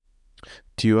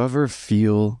Do you ever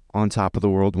feel on top of the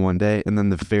world one day and then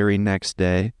the very next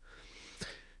day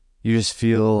you just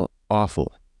feel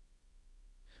awful?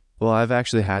 Well, I've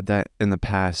actually had that in the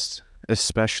past,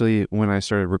 especially when I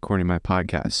started recording my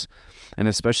podcasts, and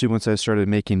especially once I started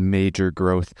making major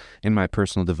growth in my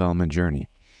personal development journey.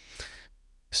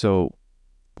 So,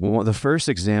 the first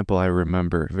example I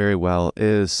remember very well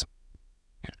is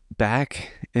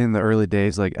back in the early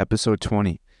days, like episode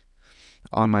 20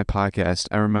 on my podcast.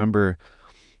 I remember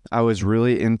I was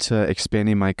really into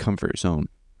expanding my comfort zone,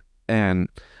 and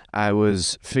I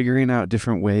was figuring out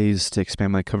different ways to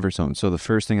expand my comfort zone. So the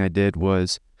first thing I did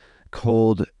was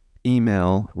cold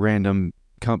email random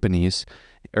companies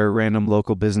or random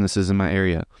local businesses in my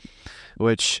area,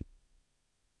 which,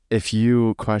 if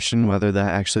you question whether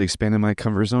that actually expanded my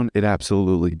comfort zone, it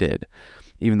absolutely did.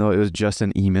 Even though it was just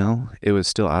an email, it was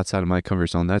still outside of my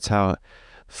comfort zone. That's how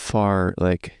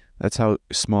that's how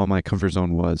small my comfort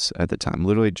zone was at the time.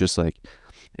 Literally just like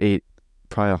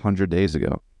probably 100 days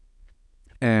ago.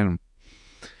 And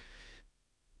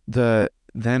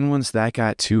then once that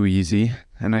got too easy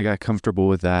and I got comfortable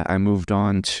with that, I moved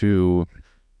on to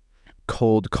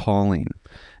cold calling.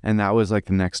 And that was like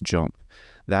the next jump.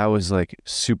 That was like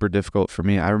super difficult for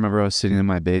me. I remember I was sitting in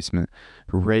my basement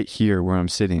right here where I'm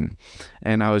sitting,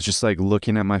 and I was just like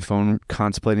looking at my phone,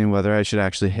 contemplating whether I should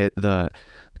actually hit the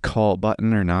call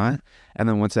button or not. And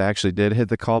then once I actually did hit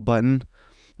the call button,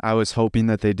 I was hoping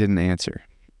that they didn't answer.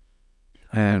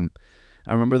 And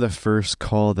I remember the first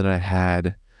call that I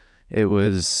had, I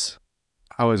was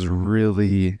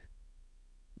really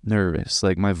nervous.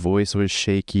 Like my voice was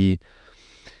shaky.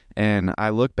 And I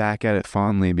look back at it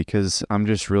fondly because I'm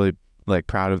just really like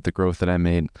proud of the growth that I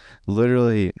made.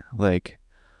 Literally like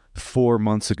 4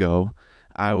 months ago,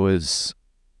 I was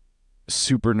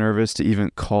super nervous to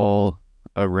even call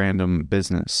a random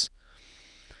business.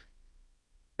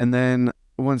 And then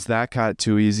once that got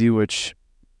too easy, which,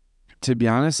 to be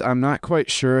honest, I'm not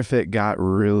quite sure if it got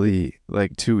really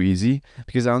like too easy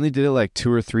because I only did it like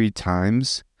 2 or 3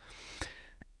 times.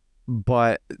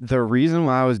 But the reason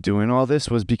why I was doing all this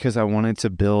was because I wanted to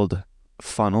build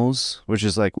funnels, which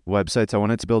is like websites. I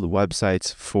wanted to build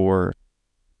websites for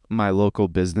my local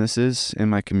businesses in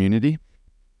my community.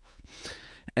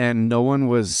 And no one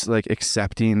was like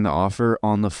accepting the offer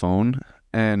on the phone.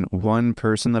 And one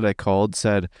person that I called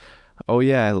said, "Oh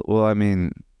yeah, well, I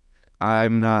mean,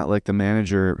 I'm not like the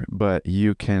manager, but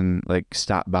you can like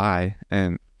stop by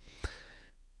and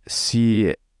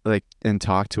see like and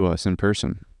talk to us in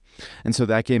person." And so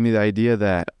that gave me the idea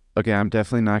that, okay, I'm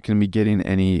definitely not going to be getting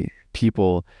any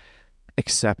people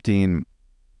accepting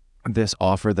this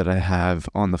offer that I have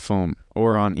on the phone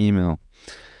or on email.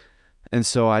 And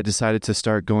so I decided to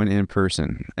start going in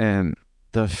person. And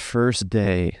the first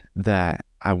day that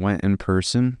I went in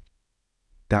person,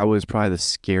 that was probably the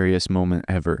scariest moment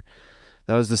ever.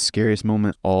 That was the scariest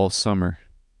moment all summer.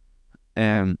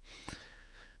 And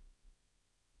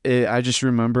I just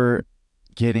remember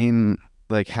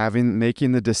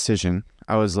making the decision.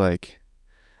 I was like,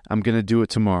 I'm going to do it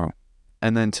tomorrow.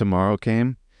 And then tomorrow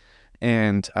came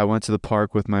and I went to the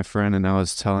park with my friend and I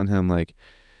was telling him like,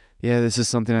 yeah, this is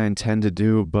something I intend to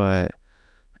do,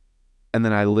 and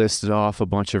then I listed off a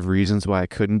bunch of reasons why I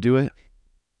couldn't do it.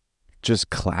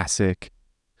 Just classic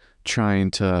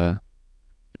trying to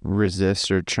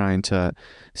resist or trying to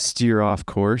steer off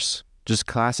course. Just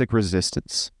classic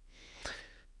resistance.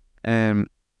 And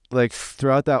like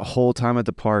throughout that whole time at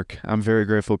the park, I'm very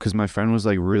grateful because my friend was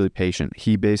like really patient.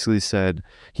 He basically said,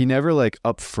 he never like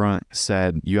up front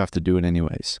said, you have to do it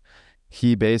anyways.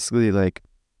 He basically like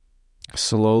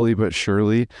slowly but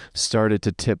surely started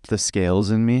to tip the scales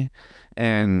in me.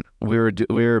 And we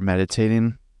were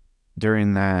meditating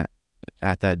during that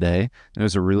day. It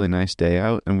was a really nice day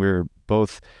out, and we were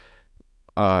both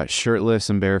shirtless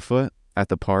and barefoot at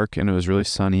the park, and it was really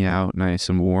sunny out, nice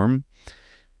and warm.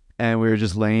 And we were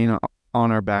just laying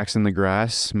on our backs in the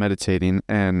grass, meditating.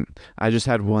 And I just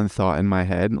had one thought in my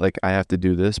head, like, I have to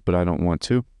do this, but I don't want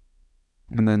to.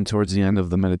 And then towards the end of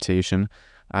the meditation,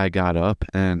 I got up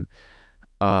and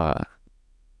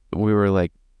we were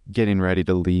like getting ready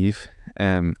to leave.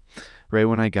 And right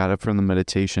when I got up from the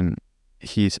meditation,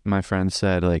 my friend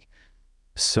said like,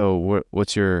 so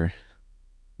what are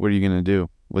you going to do?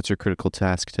 What's your critical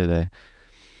task today?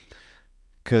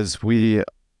 Because we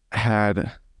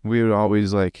would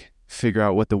always like figure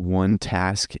out what the one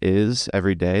task is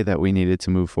every day that we needed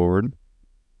to move forward.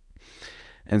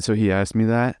 And so he asked me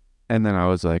that, and then I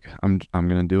was like, I'm going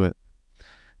to do it.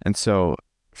 And so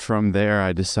from there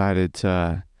I decided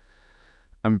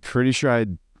I'm pretty sure I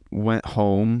went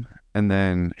home and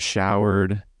then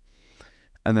showered,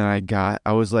 and then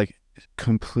I was like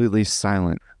completely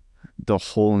silent the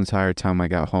whole entire time I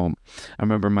got home. I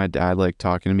remember my dad like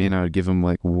talking to me, and I would give him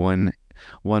like one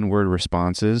word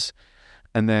responses.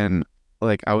 And then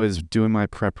like I was doing my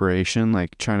preparation,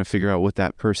 like trying to figure out what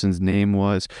that person's name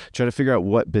was, try to figure out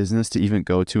what business to even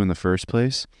go to in the first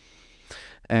place.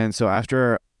 And so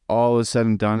after all was said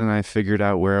and done and I figured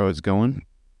out where I was going,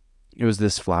 it was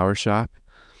this flower shop.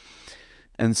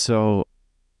 And so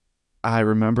I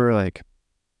remember like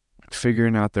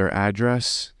figuring out their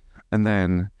address and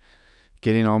then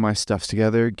getting all my stuff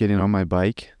together, getting on my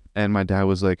bike. And my dad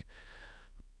was like,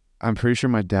 I'm pretty sure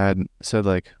my dad said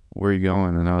like, where are you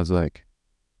going? And I was like,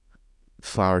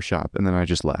 flower shop. And then I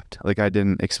just left. Like I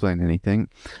didn't explain anything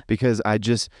because I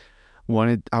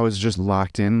was just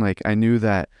locked in. Like I knew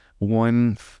that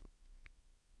one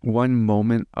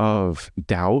moment of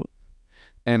doubt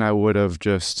and I would have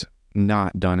just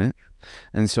not done it.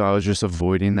 And so I was just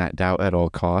avoiding that doubt at all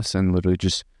costs and literally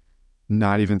just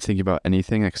not even thinking about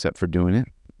anything except for doing it.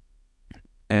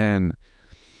 And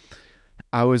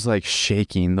I was like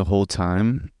shaking the whole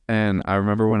time. And I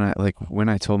remember when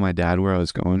I told my dad where I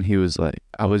was going, he was like,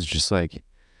 I was just like,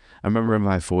 I remember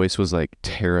my voice was like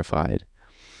terrified.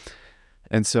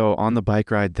 And so on the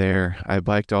bike ride there, I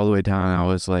biked all the way down. And I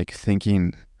was like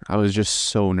thinking, I was just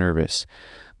so nervous.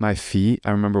 My feet,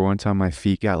 I remember one time my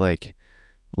feet got like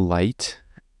light,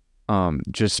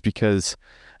 just because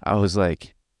I was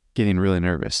like getting really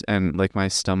nervous and like my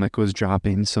stomach was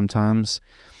dropping sometimes.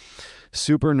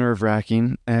 Super nerve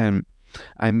wracking. And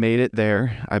I made it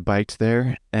there. I biked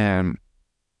there and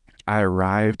I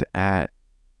arrived at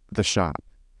the shop.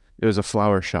 It was a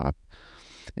flower shop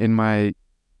in my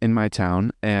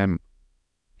town, and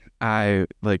I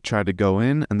like tried to go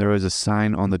in and there was a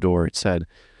sign on the door. It said,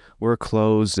 we're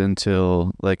closed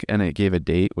until like, and it gave a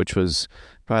date, which was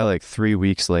probably like 3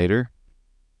 weeks later.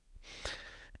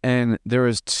 And there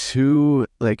was two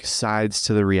like sides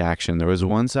to the reaction. There was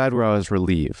one side where I was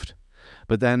relieved,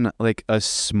 but then like a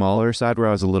smaller side where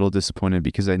I was a little disappointed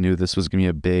because I knew this was going to be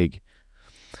a big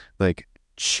like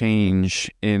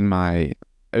change in my,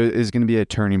 it was going to be a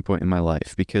turning point in my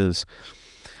life because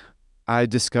I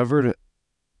discovered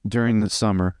during the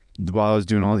summer while I was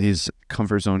doing all these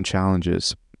comfort zone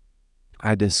challenges,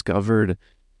 I discovered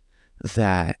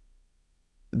that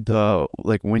the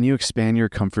like when you expand your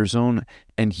comfort zone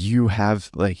and you have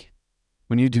like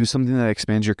when you do something that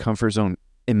expands your comfort zone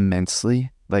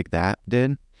immensely like that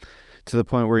did to the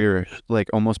point where you're like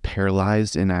almost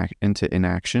paralyzed into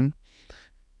inaction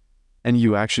and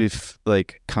you actually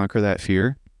like conquer that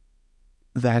fear,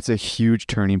 that's a huge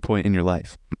turning point in your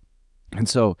life. And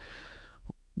so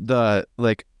the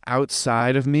like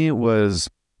outside of me was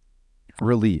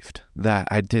relieved that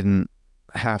I didn't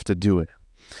have to do it.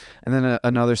 And then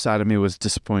another side of me was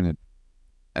disappointed.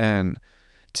 And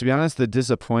to be honest, the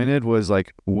disappointed was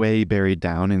like way buried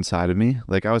down inside of me.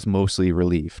 Like I was mostly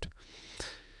relieved.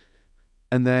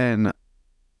 And then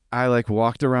I like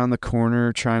walked around the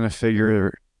corner trying to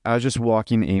figure, I was just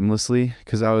walking aimlessly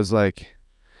because I was like,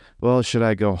 well, should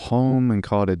I go home and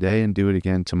call it a day and do it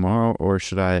again tomorrow? Or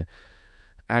should I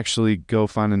actually go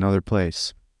find another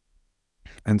place?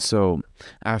 And so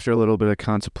after a little bit of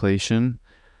contemplation,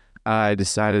 I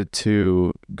decided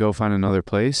to go find another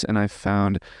place, and I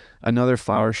found another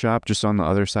flower shop just on the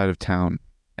other side of town.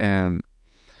 And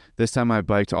this time I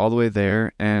biked all the way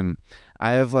there, and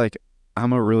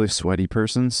I'm a really sweaty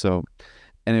person, so,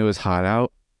 and it was hot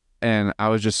out, and I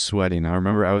was just sweating. I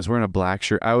remember I was wearing a black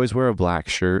shirt. I always wear a black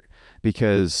shirt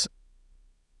because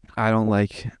I don't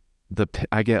like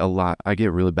I get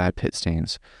really bad pit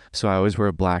stains. So I always wear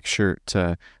a black shirt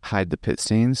to hide the pit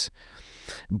stains.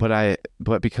 But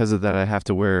because of that, I have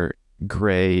to wear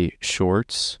gray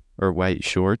shorts or white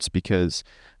shorts because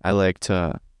I like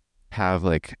to have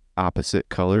like opposite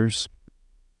colors.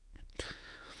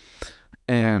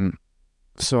 And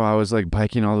so I was like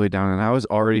biking all the way down and I was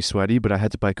already sweaty, but I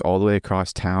had to bike all the way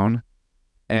across town.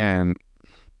 And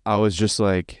I was just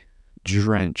like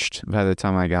drenched by the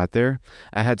time I got there.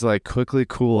 I had to like quickly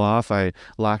cool off. I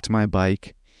locked my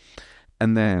bike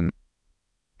and then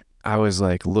I was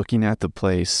like looking at the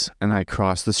place and I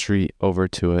crossed the street over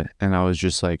to it and I was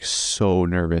just like so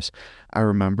nervous. I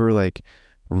remember like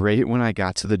right when I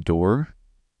got to the door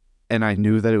and I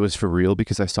knew that it was for real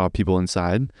because I saw people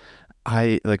inside,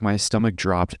 I like my stomach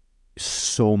dropped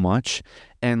so much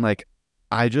and like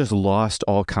I just lost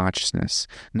all consciousness.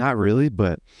 Not really,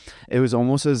 but it was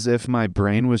almost as if my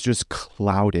brain was just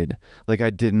clouded. Like I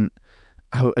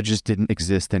just didn't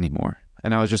exist anymore.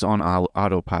 And I was just on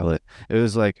autopilot. It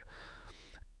was like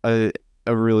a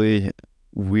really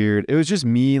weird, it was just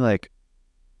me like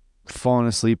falling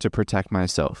asleep to protect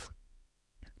myself.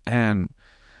 And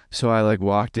So I like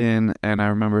walked in, and I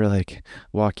remember like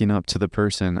walking up to the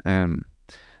person, and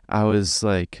I was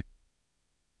like,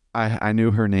 I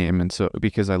knew her name, and so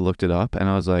because I looked it up, and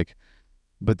I was like,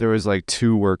 but there was like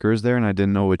two workers there, and I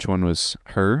didn't know which one was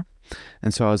her.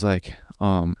 And so I was like,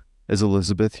 is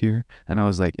Elizabeth here? And I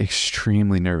was like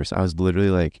extremely nervous. I was literally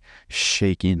like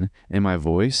shaking in my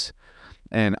voice,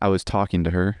 and I was talking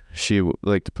to her.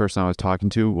 Like the person I was talking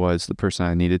to was the person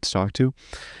I needed to talk to.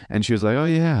 And she was like, "Oh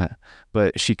yeah."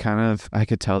 But she kind of, I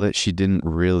could tell that she didn't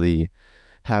really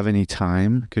have any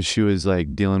time because she was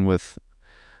like dealing with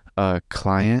a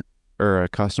client or a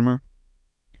customer.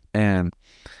 And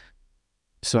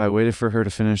so I waited for her to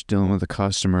finish dealing with the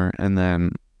customer, and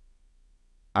then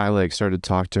I like started to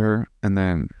talk to her, and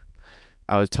then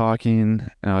I was talking,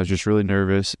 and I was just really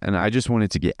nervous, and I just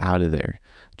wanted to get out of there.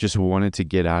 Just wanted to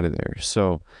get out of there.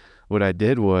 So what I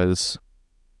did was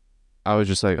I was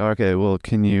just like, "Okay, well,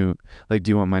 can you like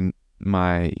do you want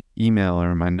my email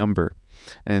or my number?"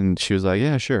 And she was like,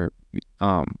 "Yeah, sure."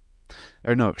 Um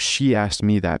or no, she asked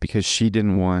me that because she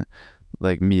didn't want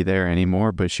like me there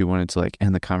anymore, but she wanted to like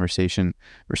end the conversation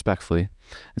respectfully.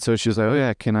 And so she was like, "Oh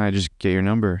yeah, can I just get your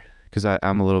number? Because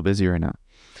I'm a little busy right now."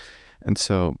 And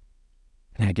so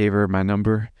I gave her my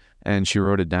number, and she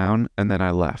wrote it down, and then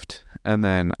I left. And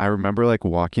then I remember like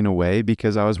walking away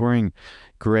because I was wearing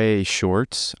gray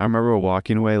shorts. I remember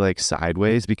walking away like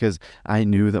sideways because I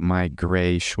knew that my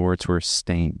gray shorts were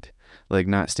stained. Like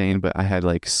not stained, but I had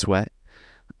like sweat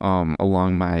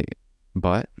along my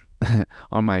butt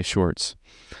on my shorts.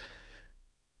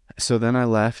 So then I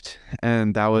left,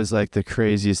 and that was like the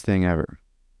craziest thing ever.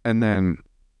 And then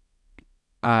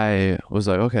I was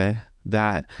like, okay,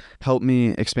 that helped me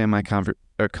expand my comfort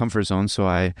zone. So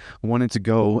I wanted to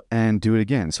go and do it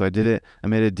again. So I did it. I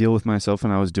made a deal with myself,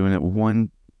 and I was doing it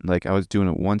I was doing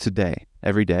it once a day,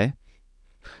 every day.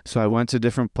 So I went to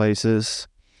different places,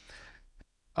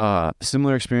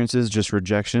 similar experiences, just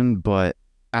rejection. But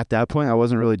at that point, I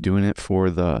wasn't really doing it for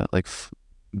the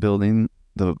building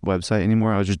the website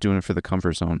anymore. I was just doing it for the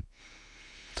comfort zone.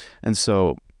 And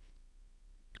so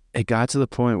it got to the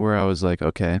point where I was like,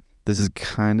 okay, this is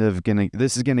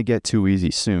gonna get too easy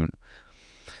soon,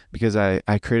 because I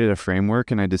created a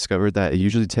framework, and I discovered that it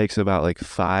usually takes about like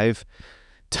 5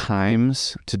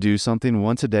 times to do something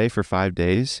once a day for 5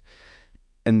 days.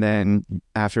 And then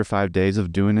after 5 days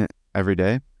of doing it every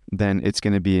day, then it's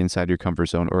going to be inside your comfort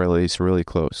zone, or at least really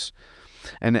close.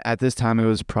 And at this time, it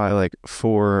was probably like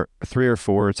 3 or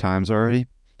 4 times already.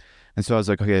 And so I was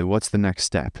like, okay, what's the next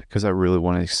step? Because I really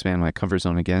want to expand my comfort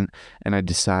zone again. And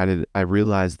I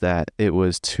realized that it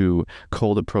was to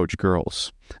cold approach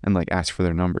girls and like ask for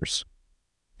their numbers.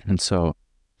 And so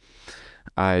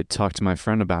I talked to my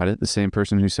friend about it, the same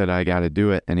person who said I got to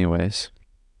do it anyways,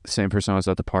 the same person I was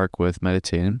at the park with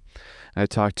meditating. I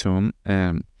talked to him,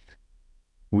 and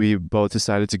we both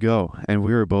decided to go, and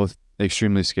we were both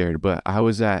extremely scared, but I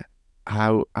was at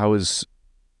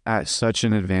such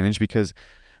an advantage because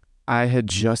I had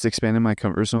just expanded my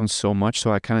comfort zone so much,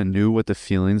 so I kind of knew what the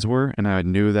feelings were, and I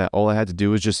knew that all I had to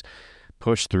do was just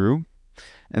push through.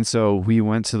 And so we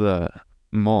went to the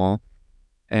mall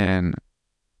and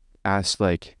asked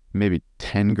like maybe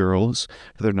 10 girls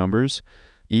for their numbers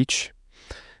each,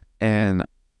 and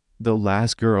the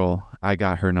last girl, I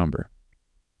got her number.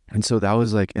 And so that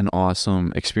was like an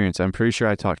awesome experience. I'm pretty sure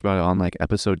I talked about it on like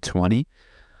episode 20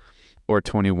 or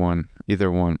 21, either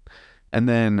one. And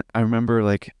then I remember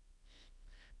like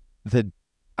the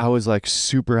I was like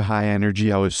super high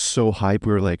energy. I was so hyped.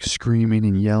 We were like screaming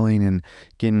and yelling and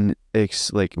getting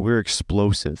like we were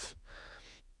explosive.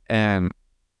 And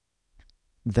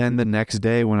then the next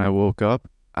day when I woke up,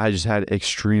 I just had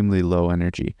extremely low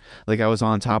energy. Like I was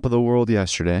on top of the world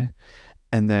yesterday,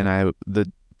 and then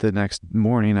the next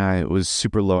morning I was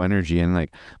super low energy, and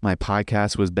like my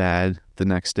podcast was bad the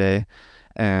next day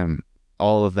and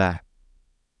all of that.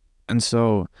 And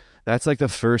so that's like the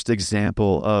first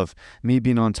example of me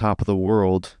being on top of the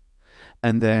world,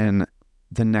 and then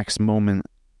the next moment,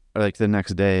 or like the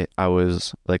next day, I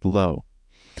was like low.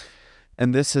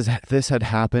 And this had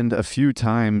happened a few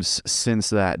times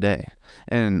since that day.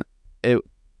 And it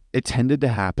tended to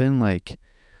happen like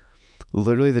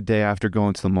literally the day after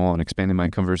going to the mall and expanding my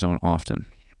comfort zone often.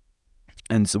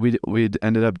 And so we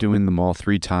ended up doing the mall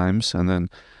 3 times, and then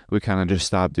we kind of just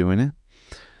stopped doing it.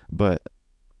 But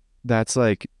that's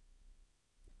like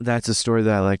that's a story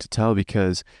that I like to tell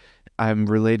because I'm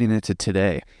relating it to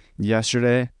today.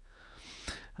 Yesterday,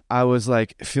 I was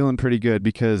like feeling pretty good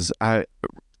because I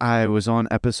was on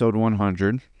episode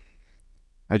 100.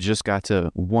 I just got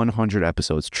to 100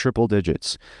 episodes, triple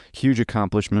digits. Huge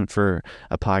accomplishment for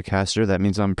a podcaster. That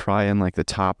means I'm probably in like the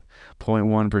top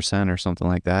 0.1% or something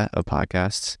like that of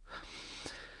podcasts.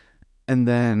 And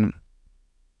then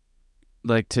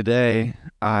like today,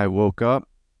 I woke up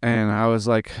and I was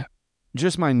like,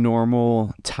 just my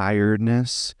normal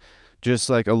tiredness, just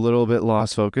like a little bit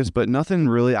lost focus, but nothing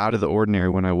really out of the ordinary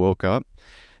when I woke up.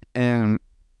 And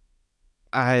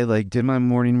I like did my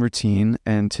morning routine,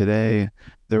 and today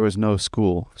there was no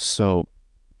school. So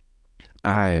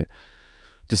I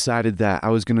decided that I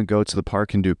was going to go to the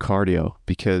park and do cardio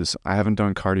because I haven't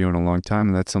done cardio in a long time.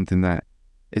 And that's something that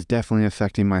is definitely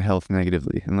affecting my health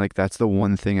negatively. And like, that's the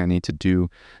one thing I need to do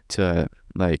to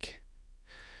like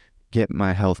get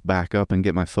my health back up and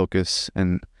get my focus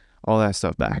and all that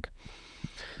stuff back.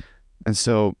 And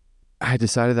so I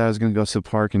decided that I was going to go to the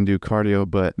park and do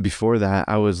cardio. But before that,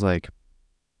 I was like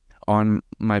on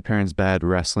my parents' bed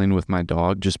wrestling with my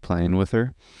dog, just playing with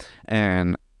her.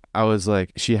 And I was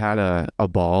like, she had a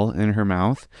ball in her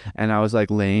mouth, and I was like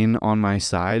laying on my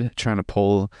side trying to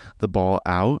pull the ball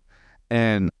out.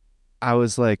 And I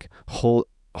was like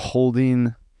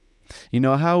holding, you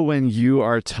know how when you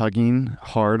are tugging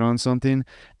hard on something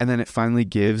and then it finally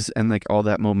gives and like all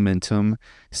that momentum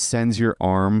sends your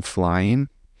arm flying?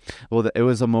 Well, it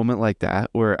was a moment like that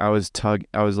where I was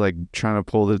like trying to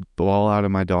pull the ball out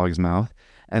of my dog's mouth,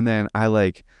 and then I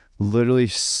like literally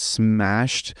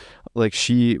smashed, like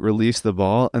she released the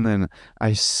ball and then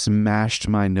I smashed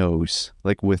my nose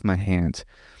like with my hand.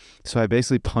 So I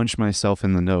basically punched myself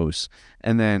in the nose.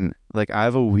 And then like I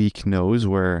have a weak nose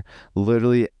where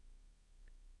literally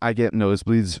I get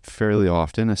nosebleeds fairly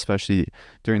often, especially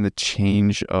during the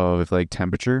change of like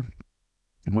temperature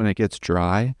when it gets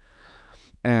dry.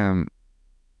 And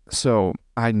so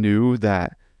I knew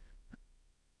that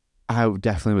I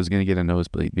definitely was going to get a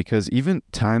nosebleed, because even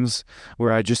times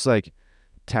where I just like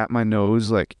tap my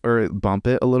nose like or bump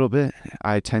it a little bit,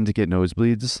 I tend to get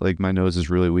nosebleeds. Like my nose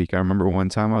is really weak. I remember one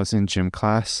time I was in gym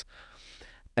class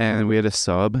and we had a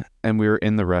sub and we were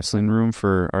in the wrestling room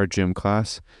for our gym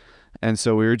class. And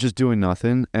so we were just doing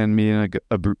nothing, and me and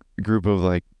a group of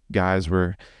like guys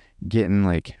were getting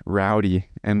like rowdy,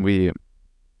 and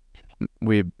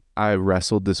I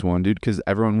wrestled this one dude because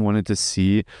everyone wanted to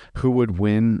see who would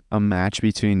win a match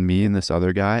between me and this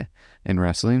other guy in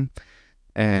wrestling.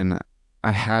 And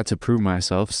I had to prove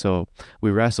myself, so we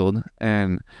wrestled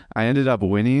and I ended up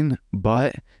winning,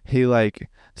 but he like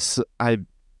I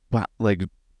like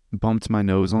bumped my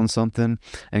nose on something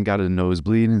and got a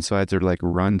nosebleed, and so I had to like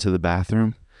run to the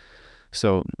bathroom.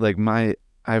 So like I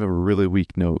have a really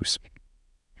weak nose.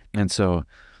 And so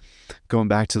going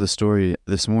back to the story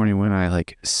this morning, when I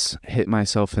like hit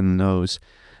myself in the nose,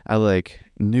 I like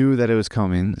knew that it was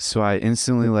coming, so I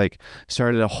instantly like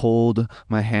started to hold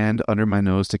my hand under my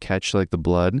nose to catch like the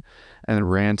blood, and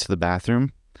ran to the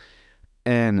bathroom,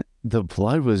 and the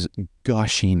blood was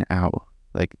gushing out.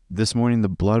 Like this morning the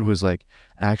blood was like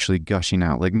actually gushing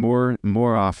out, like more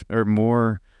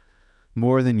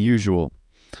than usual.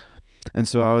 And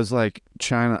so I was like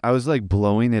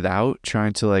blowing it out,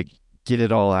 trying to like get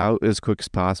it all out as quick as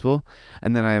possible.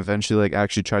 And then I eventually like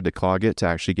actually tried to clog it to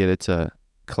actually get it to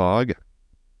clog.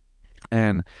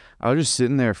 And I was just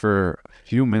sitting there for a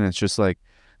few minutes, just like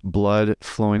blood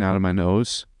flowing out of my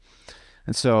nose.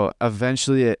 And so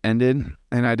eventually it ended,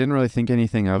 and I didn't really think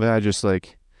anything of it. I just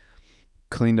like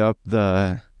cleaned up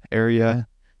the area,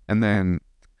 and then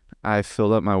I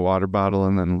filled up my water bottle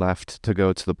and then left to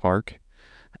go to the park.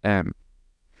 And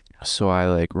so I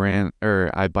like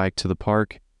I biked to the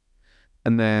park.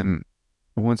 And then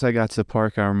once I got to the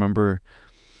park, I remember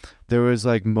there was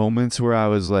like moments where I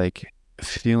was like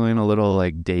feeling a little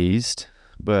like dazed,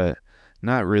 but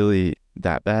not really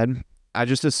that bad. I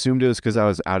just assumed it was because I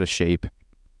was out of shape.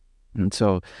 And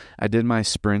so I did my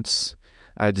sprints.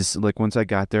 I just like, once I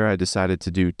got there, I decided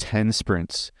to do 10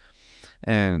 sprints,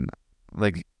 and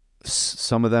like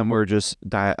some of them were just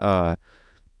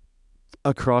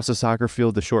across the soccer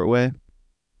field the short way.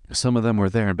 Some of them were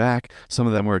there and back. Some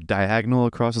of them were diagonal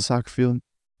across the soccer field.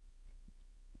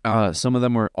 Some of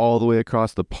them were all the way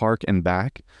across the park and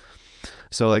back.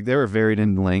 So like they were varied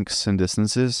in lengths and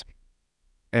distances.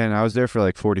 And I was there for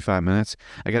like 45 minutes.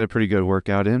 I got a pretty good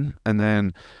workout in. And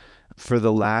then for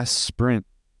the last sprint,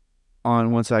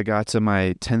 once I got to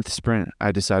my 10th sprint,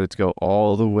 I decided to go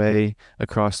all the way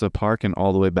across the park and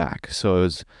all the way back. So it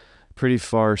was a pretty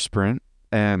far sprint.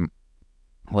 And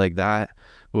like I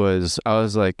was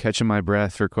like catching my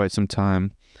breath for quite some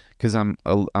time because I'm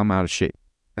out of shape.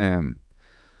 And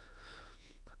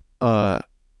so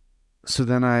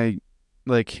then I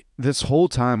like this whole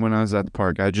time when I was at the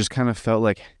park, I just kind of felt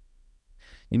like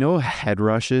You know, head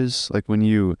rushes, like when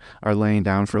you are laying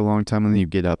down for a long time and then you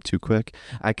get up too quick.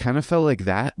 I kind of felt like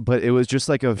that, but it was just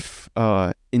like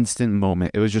a instant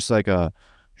moment. It was just like a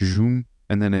zoom,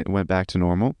 and then it went back to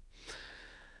normal.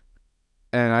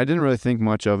 And I didn't really think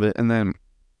much of it. And then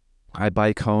I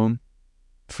bike home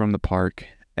from the park,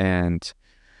 and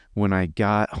when I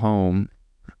got home,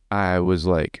 I was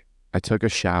like, I took a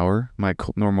shower, my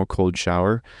normal cold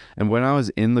shower, and when I was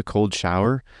in the cold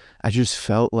shower, I just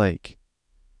felt like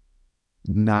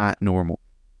not normal.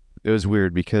 It was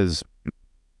weird because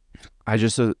I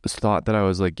just thought that I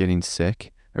was like getting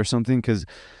sick or something, because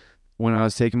when I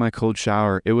was taking my cold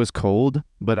shower, it was cold,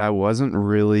 but I wasn't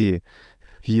really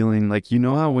feeling like, you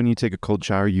know how when you take a cold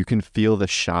shower, you can feel the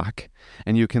shock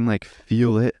and you can like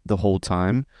feel it the whole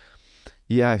time.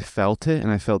 Yeah, I felt it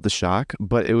and I felt the shock,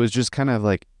 but it was just kind of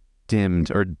like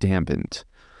dimmed or dampened.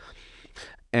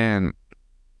 And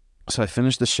so I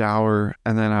finished the shower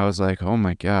and then I was like, oh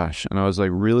my gosh. And I was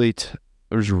like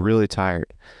I was really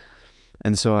tired.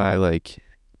 And so I like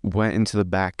went into the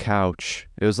back couch.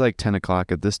 It was like 10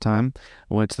 o'clock at this time.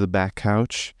 I went to the back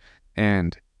couch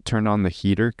and turned on the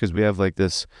heater, because we have like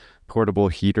this portable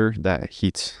heater that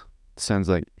sends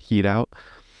like heat out.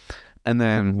 And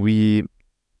then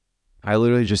I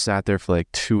literally just sat there for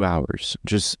like 2 hours,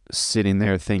 just sitting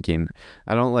there thinking.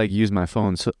 I don't like use my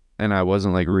phone, so, and I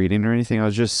wasn't like reading or anything. I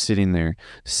was just sitting there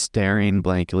staring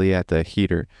blankly at the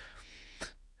heater.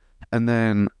 And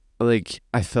then like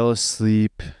I fell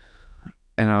asleep,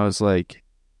 and I was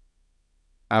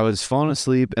falling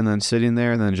asleep and then sitting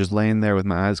there and then just laying there with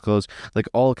my eyes closed, like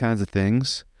all kinds of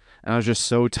things. And I was just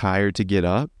so tired to get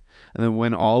up. And then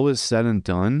when all was said and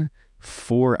done,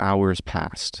 4 hours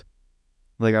passed.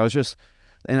 Like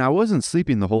and I wasn't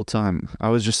sleeping the whole time. I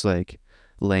was just like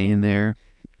laying there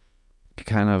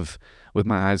kind of with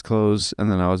my eyes closed.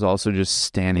 And then I was also just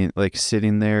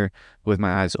sitting there with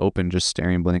my eyes open, just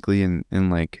staring blankly in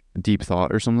like deep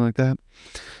thought or something like that.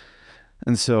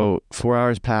 And so 4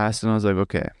 hours passed and I was like,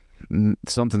 okay,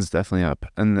 something's definitely up.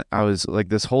 And I was like,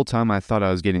 this whole time I thought I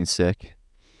was getting sick,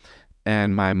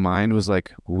 and my mind was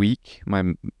like weak.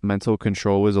 My mental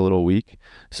control was a little weak.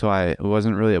 So I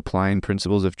wasn't really applying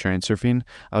principles of transurfing.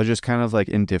 I was just kind of like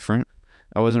indifferent.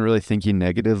 I wasn't really thinking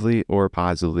negatively or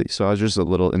positively. So I was just a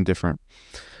little indifferent.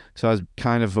 So I was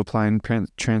kind of applying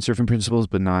transurfing principles,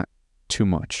 but not too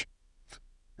much.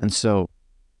 And so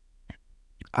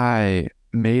I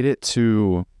made it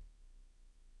to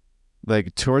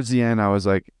like towards the end. I was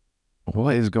like,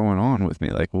 what is going on with me?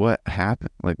 Like, what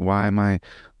happened? Like, why am I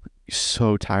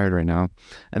so tired right now?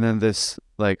 And then this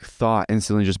like thought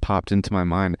instantly just popped into my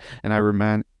mind, and I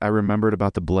remembered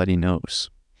about the bloody nose.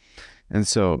 And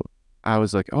so I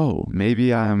was like, oh,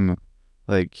 maybe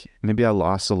maybe I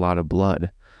lost a lot of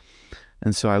blood.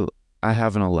 And so I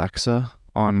have an Alexa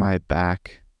on my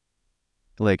back,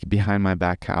 like behind my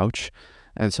back couch.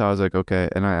 And so I was like, okay.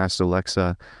 And I asked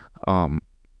Alexa,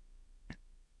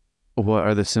 what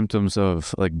are the symptoms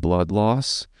of like blood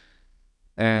loss?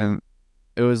 And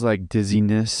it was like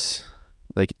dizziness,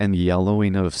 like, and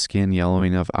yellowing of skin,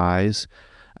 yellowing of eyes.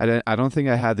 I don't think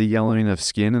I had the yellowing of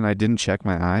skin, and I didn't check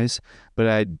my eyes,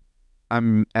 but I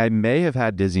may have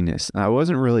had dizziness. And I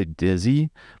wasn't really dizzy,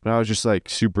 but I was just like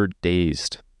super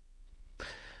dazed.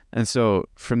 And so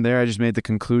from there, I just made the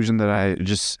conclusion that I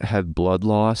just had blood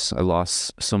loss. I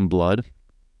lost some blood,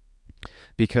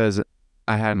 because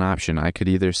I had an option. I could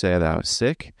either say that I was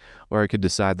sick, or I could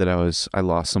decide that I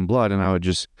lost some blood and I would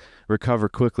just recover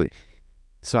quickly.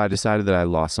 So I decided that I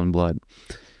lost some blood.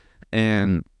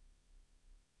 And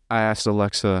I asked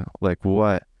Alexa like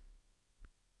what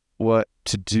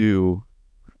to do.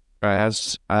 I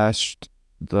asked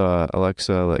the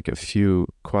Alexa like a few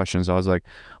questions. I was like,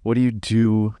 what do you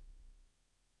do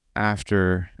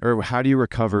after, or how do you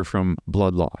recover from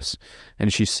blood loss?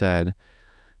 And she said,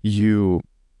 you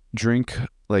drink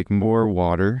like more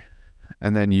water,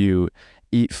 and then you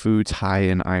eat foods high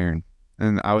in iron.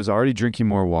 And I was already drinking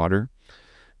more water,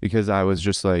 because I was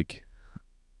just like,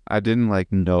 I didn't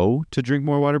like know to drink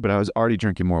more water, but I was already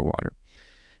drinking more water.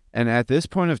 And at this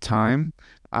point of time,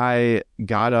 I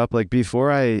got up, like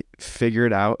before I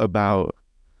figured out about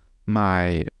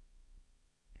my,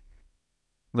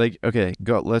 like, okay,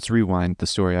 let's rewind the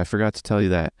story. I forgot to tell you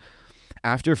that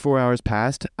after 4 hours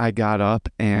passed, I got up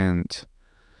and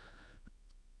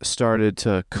started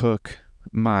to cook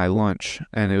my lunch,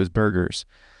 and it was burgers.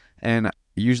 And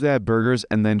usually I have burgers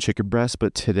and then chicken breast,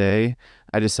 but today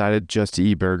I decided just to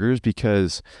eat burgers,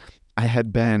 because I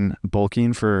had been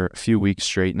bulking for a few weeks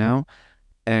straight now.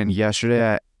 And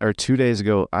yesterday, or 2 days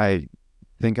ago, I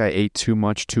think I ate too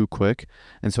much too quick.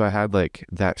 And so I had like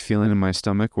that feeling in my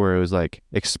stomach where it was like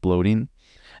exploding.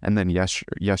 and then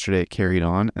yesterday it carried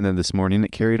on, and then this morning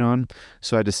it carried on.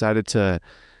 So I decided to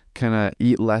kind of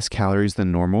eat less calories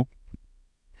than normal.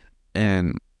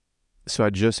 And so I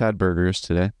just had burgers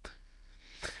today.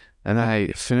 And I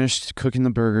finished cooking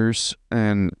the burgers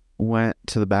and went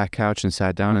to the back couch and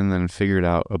sat down and then figured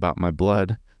out about my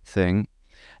blood thing.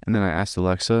 And then I asked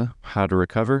Alexa how to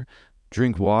recover,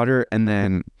 drink water, and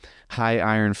then high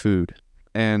iron food.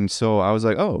 And so I was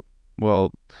like, oh,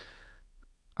 well,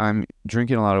 I'm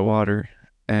drinking a lot of water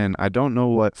and I don't know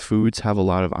what foods have a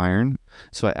lot of iron.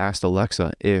 So I asked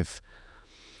Alexa if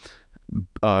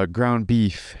ground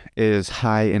beef is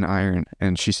high in iron,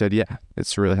 and she said, yeah,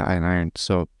 it's really high in iron.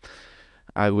 So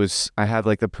I had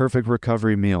like the perfect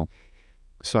recovery meal.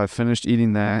 So I finished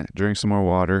eating that, drank some more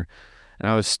water, and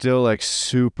I was still like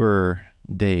super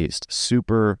dazed,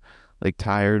 super like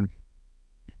tired.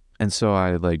 And so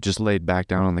I like just laid back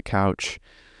down on the couch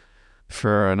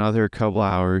for another couple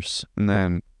hours. And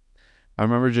then I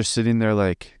remember just sitting there,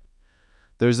 like,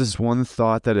 there's this one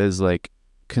thought that is like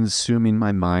consuming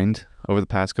my mind over the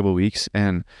past couple of weeks.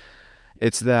 And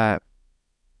it's that,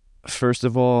 first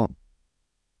of all,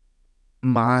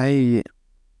 my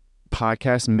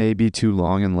podcast may be too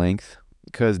long in length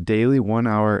because daily 1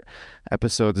 hour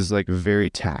episodes is like very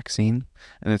taxing,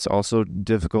 and it's also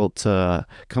difficult to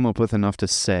come up with enough to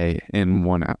say in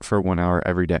 1 hour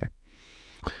every day.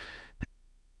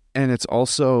 And it's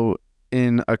also,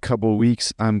 in a couple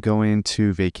weeks I'm going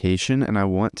to vacation, and I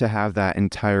want to have that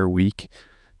entire week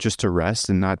just to rest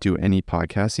and not do any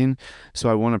podcasting. So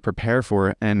I want to prepare for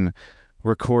it and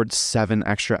record 7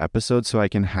 extra episodes so I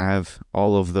can have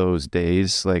all of those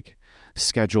days like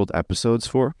scheduled episodes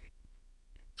for.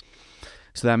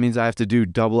 So that means I have to do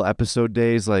double episode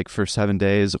days like for 7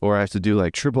 days, or I have to do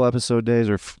like triple episode days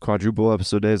or quadruple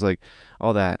episode days, like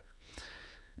all that.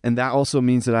 And that also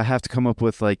means that I have to come up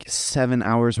with like 7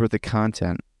 hours worth of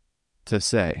content to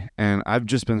say. And I've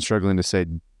just been struggling to say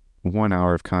 1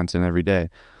 hour of content every day.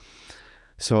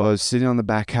 So I was sitting on the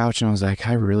back couch and I was like,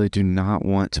 I really do not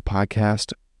want to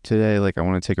podcast today. Like, I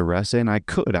want to take a rest day. And I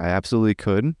absolutely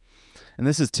could. And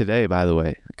this is today, by the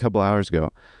way, a couple hours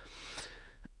ago.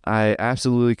 I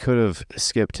absolutely could have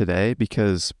skipped today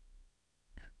because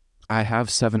I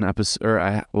have 7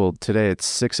 episodes, today it's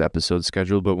 6 episodes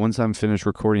scheduled, but once I'm finished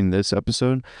recording this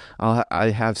episode,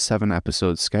 I have 7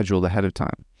 episodes scheduled ahead of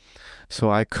time. So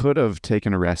I could have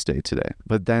taken a rest day today,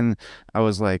 but then I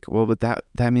was like, well, but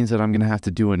that means that I'm going to have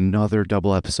to do another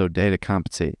double episode day to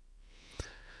compensate.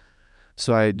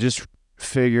 So I just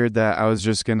figured that I was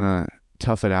just going to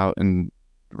tough it out and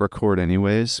record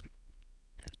anyways.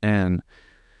 And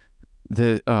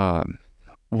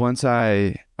once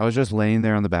I was just laying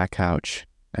there on the back couch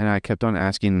and I kept on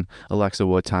asking Alexa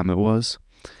what time it was.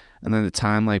 And then the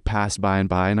time like passed by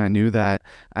and I knew that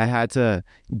I had to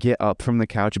get up from the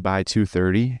couch by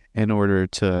 2:30 in order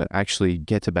to actually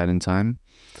get to bed in time,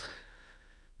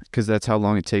 because that's how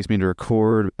long it takes me to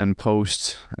record and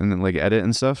post and then like edit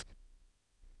and stuff,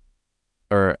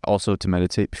 or also to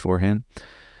meditate beforehand.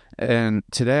 And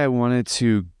today I wanted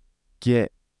to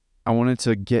get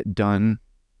done.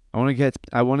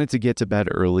 I wanted to get to bed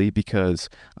early because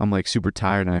I'm like super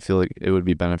tired and I feel like it would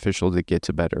be beneficial to get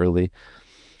to bed early.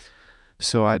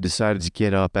 So I decided to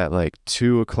get up at like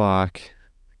 2:00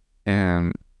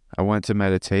 and I went to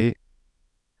meditate,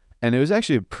 and it was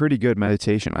actually a pretty good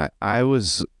meditation. I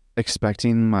was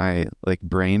expecting my like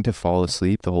brain to fall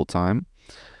asleep the whole time,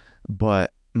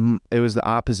 but it was the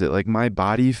opposite. Like, my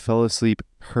body fell asleep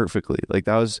perfectly. Like,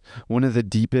 that was one of the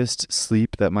deepest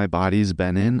sleep that my body's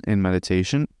been in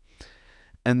meditation.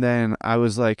 And then I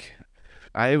was like,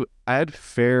 I had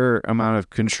fair amount of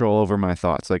control over my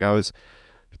thoughts. Like, I was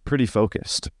pretty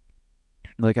focused.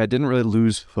 Like, I didn't really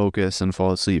lose focus and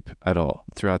fall asleep at all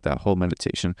throughout that whole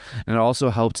meditation. And it also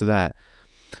helped that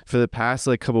for the past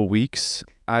like couple weeks,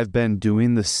 I've been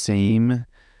doing the same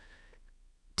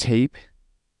tape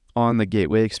on the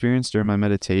Gateway experience during my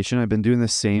meditation. I've been doing the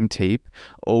same tape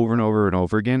over and over and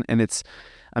over again. And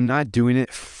I'm not doing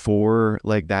it for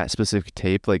like that specific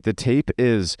tape. Like, the tape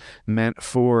is meant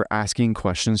for asking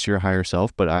questions to your higher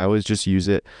self, but I always just use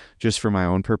it just for my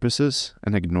own purposes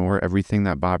and ignore everything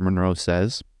that Bob Monroe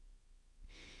says.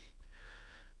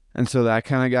 And so that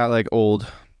kind of got like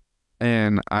old,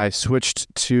 and I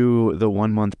switched to the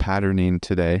 1 month patterning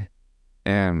today,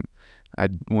 and I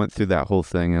went through that whole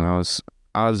thing, and I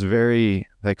was very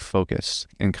like focused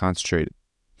and concentrated.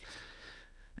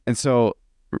 And so,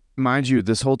 mind you,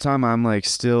 this whole time I'm like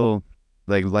still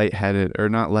like lightheaded, or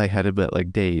not lightheaded, but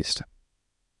like dazed.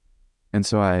 And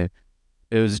so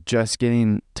it was just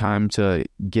getting time to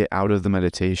get out of the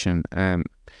meditation, and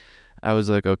I was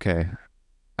like, okay,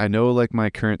 I know like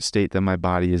my current state that my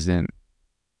body is in.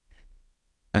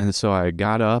 And so I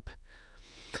got up,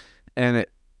 and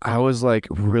I was like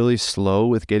really slow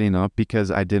with getting up because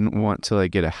I didn't want to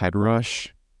like get a head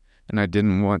rush, and I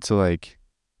didn't want to like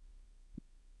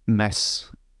mess,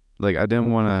 like I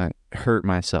didn't want to hurt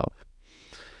myself.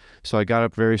 So I got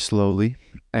up very slowly,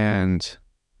 and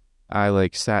I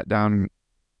like sat down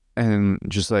and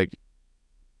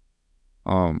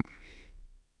um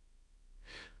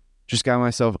just got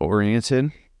myself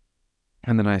oriented,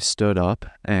 and then I stood up,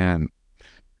 and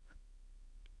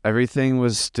everything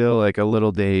was still like a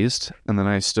little dazed, and then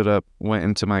I stood up, went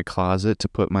into my closet to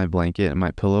put my blanket and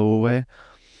my pillow away,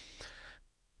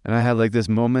 and I had like this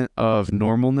moment of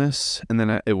normalness, and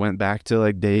then it went back to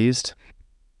like dazed,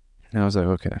 and I was like,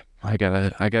 okay, I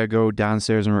gotta go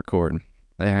downstairs and record.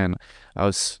 And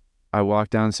I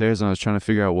walked downstairs, and I was trying to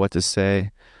figure out what to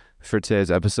say for today's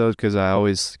episode, because I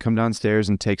always come downstairs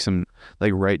and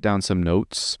write down some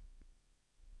notes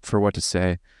for what to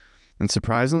say. And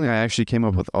surprisingly, I actually came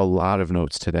up with a lot of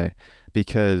notes today,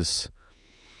 because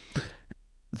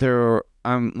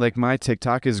my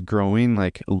TikTok is growing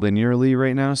like linearly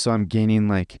right now. So I'm gaining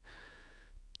like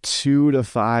 2 to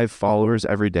 5 followers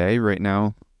every day right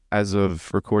now. As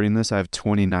of recording this, I have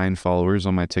 29 followers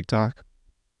on my TikTok.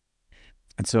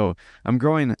 And so I'm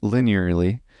growing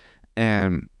linearly,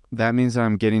 and that means that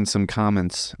I'm getting some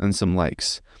comments and some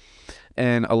likes.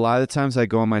 And a lot of the times I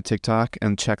go on my TikTok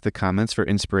and check the comments for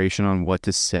inspiration on what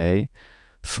to say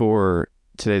for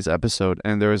today's episode.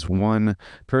 And there was one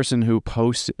person who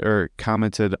posted or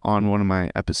commented on one of my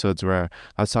episodes where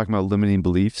I was talking about limiting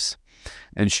beliefs,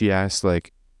 and she asked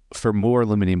like for more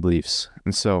limiting beliefs.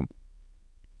 And so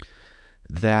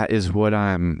that is what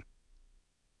I'm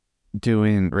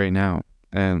doing right now.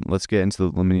 And let's get into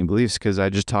the limiting beliefs, because I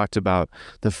just talked about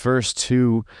the first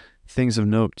 2 things of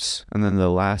notes, and then the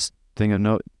last thing of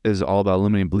note is all about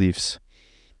limiting beliefs.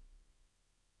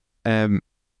 So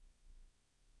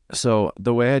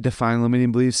the way I define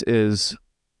limiting beliefs is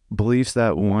beliefs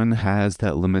that one has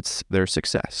that limits their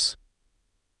success.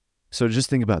 So just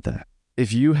think about that.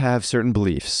 If you have certain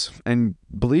beliefs, and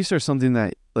beliefs are something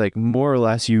that like more or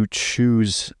less you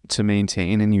choose to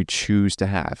maintain and you choose to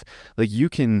have, like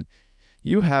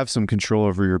you have some control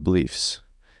over your beliefs.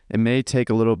 It may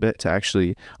take a little bit to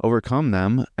actually overcome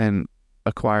them and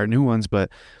acquire new ones,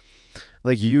 but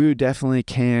like you definitely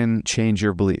can change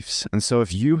your beliefs. And so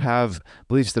if you have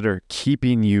beliefs that are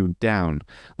keeping you down,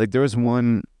 like there was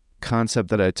one concept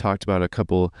that I talked about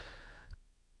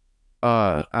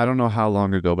I don't know how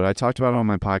long ago, but I talked about it on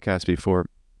my podcast before.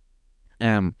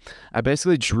 I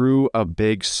basically drew a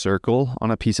big circle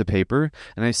on a piece of paper,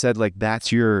 and I said like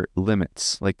that's your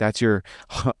limits, like that's your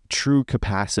true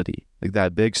capacity, like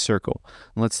that big circle.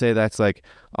 And let's say that's like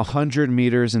 100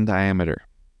 meters in diameter,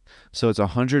 so it's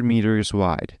 100 meters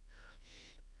wide.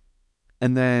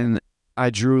 And then I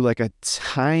drew like a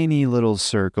tiny little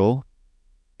circle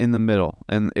in the middle,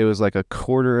 and it was like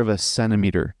 1/4 of a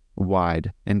centimeter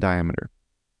wide in diameter.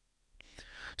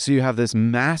 So you have this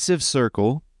massive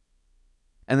circle,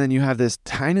 and then you have this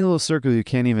tiny little circle you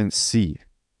can't even see.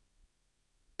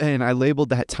 And I labeled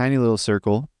that tiny little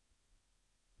circle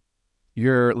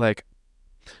your like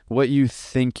what you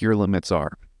think your limits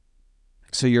are.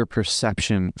 So your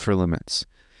perception for limits.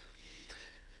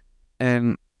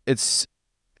 And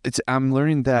I'm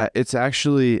learning that it's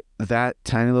actually that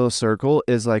tiny little circle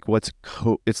is like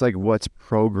what's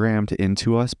programmed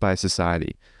into us by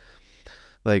society.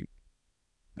 Like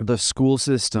the school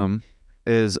system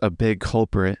is a big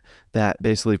culprit that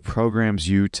basically programs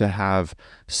you to have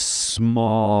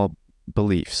small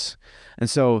beliefs. And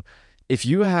so if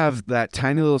you have that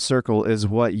tiny little circle is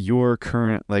what your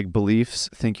current like beliefs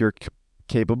think you're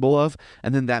capable of,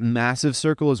 and then that massive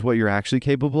circle is what you're actually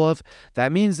capable of,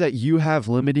 that means that you have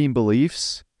limiting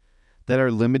beliefs that are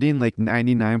limiting like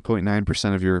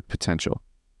 99.9% of your potential.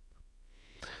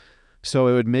 So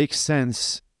it would make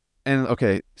sense. And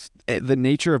okay, the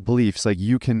nature of beliefs, like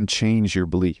you can change your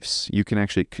beliefs. You can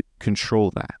actually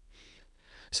control that.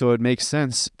 So it makes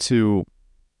sense to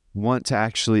want to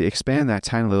actually expand that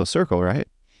tiny little circle, right?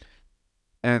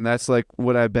 And that's like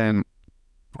what I've been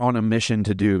on a mission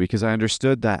to do, because I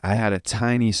understood that I had a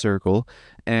tiny circle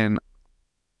and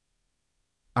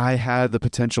I had the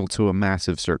potential to a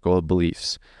massive circle of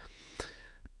beliefs.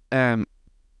 And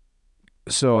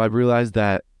so I realized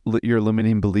that your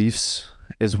limiting beliefs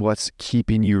is what's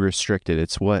keeping you restricted.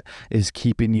 It's what is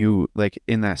keeping you like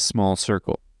in that small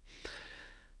circle.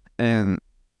 And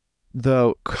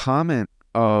the comment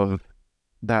of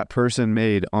that person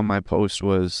made on my post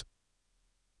was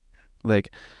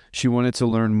like, she wanted to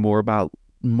learn more about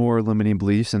more limiting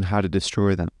beliefs and how to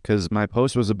destroy them. Because my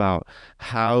post was about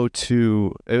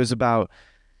it was about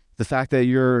the fact that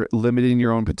you're limiting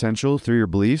your own potential through your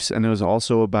beliefs. And it was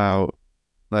also about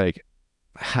like,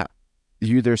 how,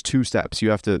 there's two steps.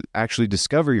 You have to actually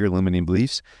discover your limiting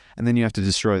beliefs, and then you have to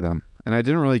destroy them. And I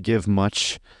didn't really give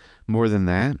much more than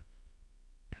that.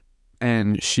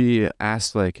 And she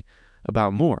asked like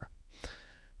about more.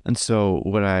 And so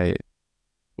what I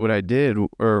did,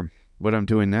 or what I'm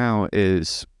doing now,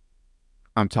 is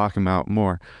I'm talking about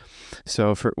more.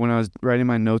 So when I was writing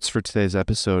my notes for today's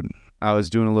episode, I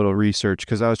was doing a little research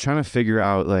because I was trying to figure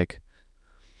out like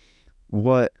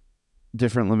what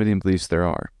different limiting beliefs there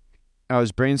are. I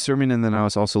was brainstorming, and then I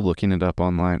was also looking it up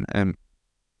online. And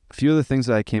a few of the things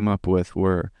that I came up with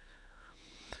were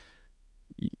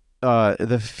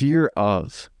the fear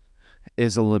of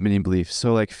is a limiting belief.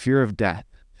 So like fear of death,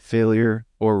 failure,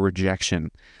 or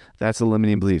rejection. That's a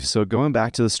limiting belief. So going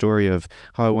back to the story of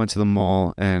how I went to the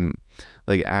mall and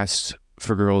like asked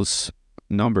for girls'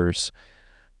 numbers,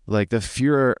 like the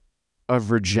fear of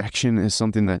rejection is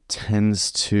something that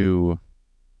tends to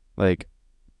like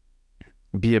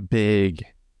be a big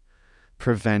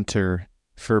preventer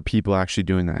for people actually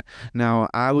doing that. Now,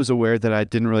 I was aware that I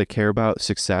didn't really care about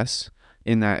success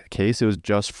in that case. It was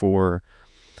just for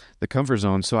the comfort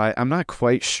zone. So I'm not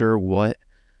quite sure what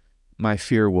my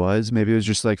fear was. Maybe it was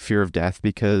just like fear of death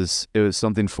because it was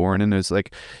something foreign, and it was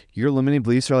like your limiting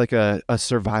beliefs are like a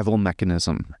survival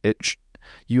mechanism.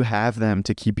 You have them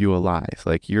to keep you alive.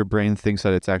 Like your brain thinks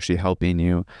that it's actually helping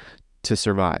you to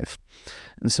survive.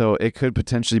 And so it could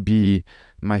potentially be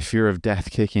my fear of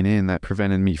death kicking in that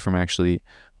prevented me from actually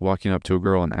walking up to a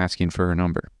girl and asking for her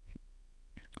number.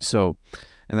 So,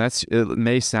 and it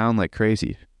may sound like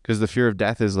crazy because the fear of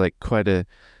death is like quite a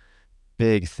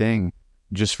big thing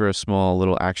just for a small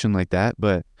little action like that,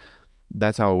 but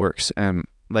that's how it works. And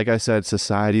like I said,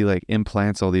 society like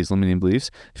implants all these limiting beliefs.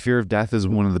 Fear of death is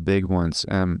one of the big ones.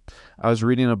 I was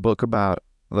reading a book about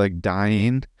like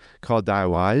dying called Die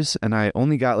Wise, and I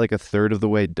only got like a third of the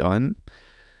way done,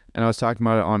 and I was talking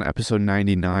about it on episode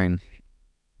 99.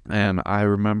 And I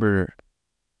remember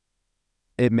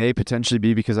it may potentially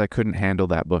be because I couldn't handle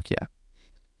that book yet,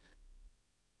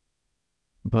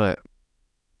 but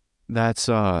that's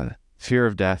fear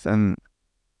of death. And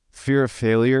fear of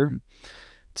failure,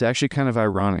 it's actually kind of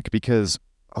ironic because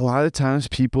a lot of times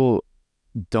people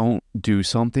don't do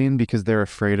something because they're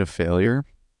afraid of failure.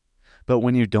 But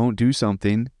when you don't do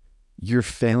something, you're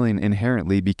failing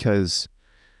inherently because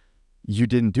you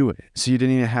didn't do it. So you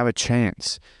didn't even have a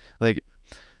chance. Like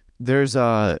there's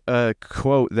a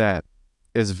quote that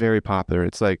is very popular.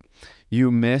 It's like,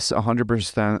 you miss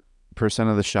 100%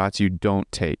 of the shots you don't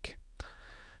take.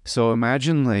 So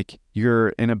imagine like you're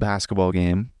in a basketball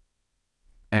game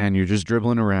and you're just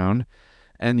dribbling around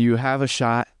and you have a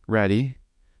shot ready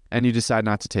and you decide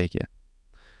not to take it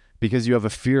because you have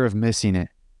a fear of missing it.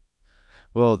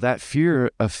 Well, that fear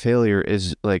of failure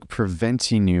is like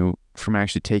preventing you from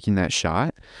actually taking that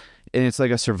shot. And it's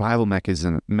like a survival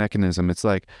mechanism. It's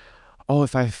like, oh,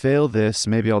 if I fail this,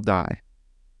 maybe I'll die.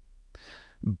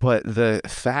 But the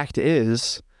fact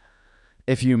is,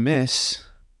 if you miss,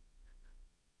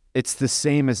 it's the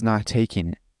same as not taking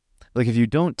it. Like if you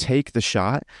don't take the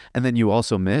shot and then you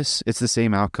also miss, it's the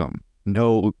same outcome.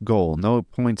 No goal, no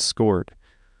points scored.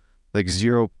 Like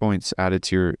 0 points added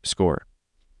to your score.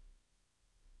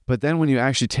 But then when you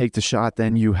actually take the shot,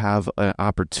 then you have an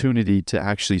opportunity to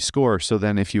actually score. So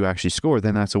then if you actually score,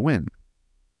 then that's a win.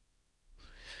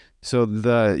 So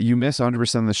you miss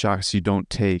 100% of the shots you don't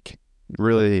take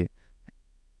really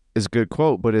is a good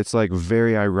quote, but it's like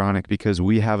very ironic because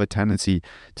we have a tendency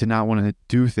to not want to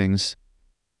do things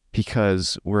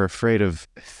because we're afraid of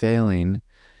failing,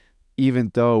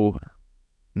 even though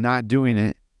not doing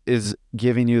it is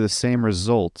giving you the same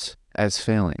results as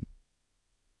failing.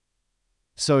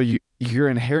 So you're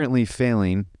inherently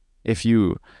failing if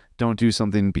you don't do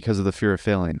something because of the fear of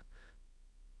failing.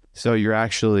 So you're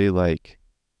actually like,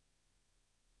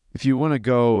 if you want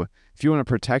to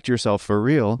protect yourself for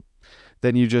real,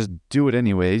 then you just do it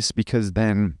anyways, because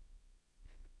then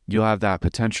you'll have that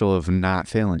potential of not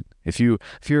failing. If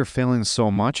you're failing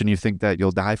so much and you think that you'll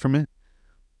die from it,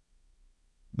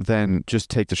 then just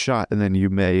take the shot and then you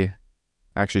may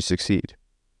actually succeed.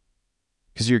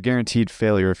 Because you're guaranteed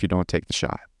failure if you don't take the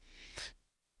shot.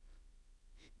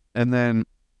 And then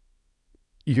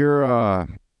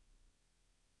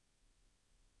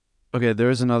okay,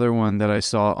 there's another one that I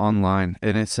saw online,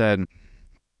 and it said,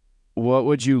 what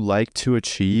would you like to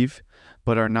achieve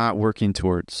but are not working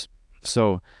towards?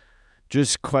 So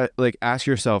just ask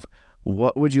yourself,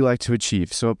 what would you like to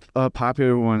achieve? So a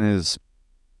popular one is,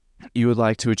 you would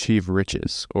like to achieve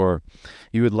riches, or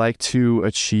you would like to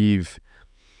achieve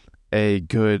a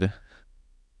good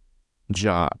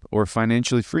job or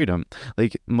financially freedom.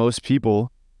 Like most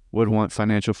people would want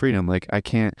financial freedom. Like I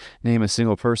can't name a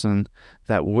single person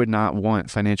that would not want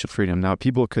financial freedom. Now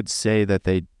people could say that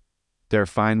they're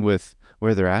fine with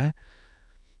where they're at,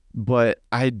 but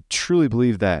I truly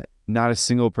believe that not a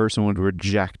single person would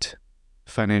reject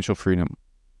financial freedom.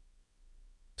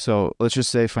 So let's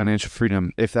just say financial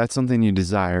freedom. If that's something you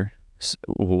desire,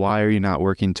 why are you not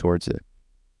working towards it?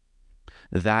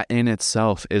 That in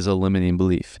itself is a limiting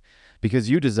belief because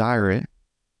you desire it.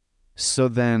 So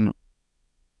then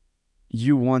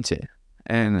you want it.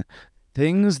 And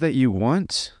things that you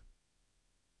want,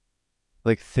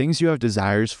 like things you have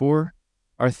desires for,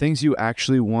 are things you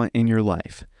actually want in your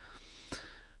life.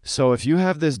 So if you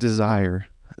have this desire,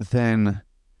 then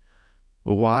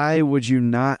why would you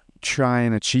not try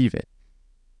and achieve it?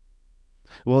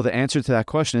 Well, the answer to that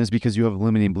question is because you have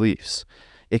limiting beliefs.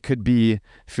 It could be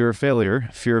fear of failure,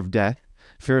 fear of death,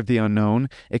 fear of the unknown.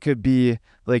 It could be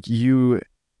like you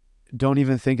don't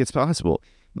even think it's possible.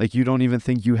 Like you don't even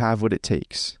think you have what it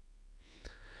takes.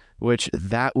 Which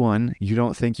that one, you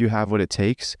don't think you have what it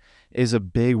takes, is a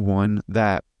big one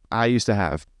that I used to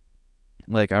have.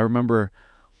 Like I remember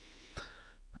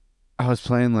I was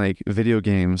playing like video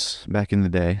games back in the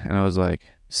day, and I was like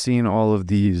seeing all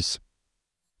these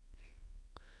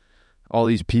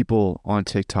people on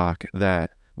TikTok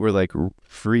that were like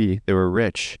free, they were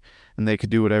rich, and they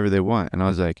could do whatever they want. And I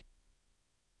was like,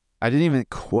 I didn't even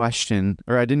question,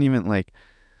 or I didn't even like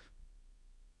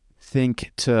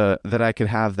think that I could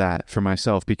have that for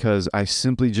myself, because I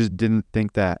simply just didn't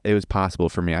think that it was possible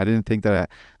for me. I didn't think that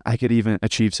I could even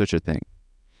achieve such a thing.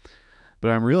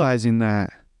 But I'm realizing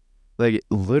that like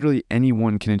literally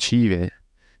anyone can achieve it.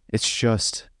 It's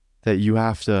just that you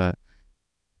have to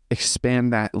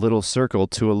expand that little circle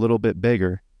to a little bit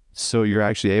bigger so you're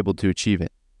actually able to achieve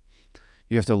it.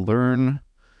 You have to learn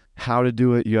how to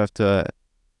do it. You have to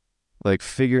like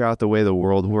figure out the way the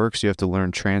world works. You have to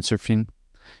learn transurfing.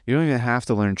 You don't even have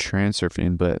to learn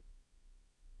transurfing, but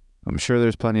I'm sure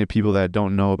there's plenty of people that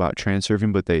don't know about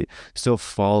transurfing, but they still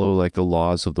follow like the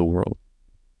laws of the world.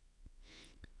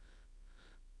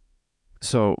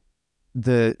 So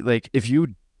if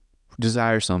you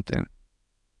desire something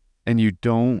and you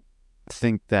don't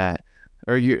think that,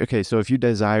 so if you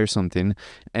desire something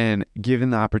and given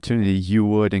the opportunity, you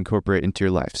would incorporate into your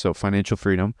life. So financial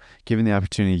freedom, given the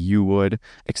opportunity, you would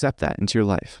accept that into your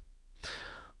life.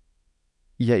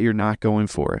 Yet you're not going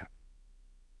for it.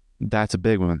 That's a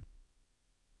big one.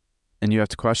 And you have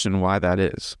to question why that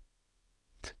is.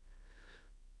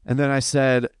 And then I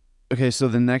said, okay, so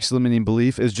the next limiting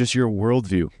belief is just your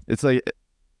worldview. It's like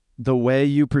the way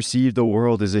you perceive the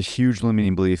world is a huge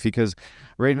limiting belief, because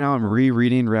right now I'm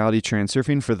rereading Reality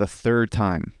Transurfing for the third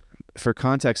time. For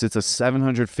context, it's a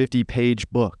 750-page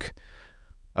book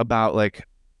about like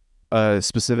a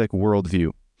specific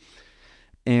worldview.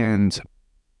 And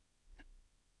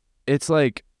it's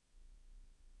like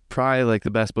probably like the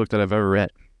best book that I've ever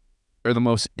read, or the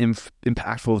most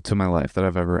impactful to my life that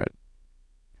I've ever read.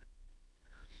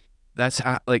 That's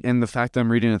how, like, and the fact that I'm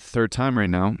reading it the third time right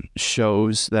now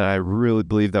shows that I really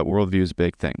believe that worldview is a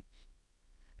big thing.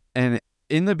 And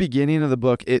in the beginning of the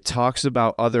book, it talks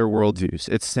about other worldviews.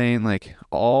 It's saying like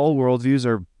all worldviews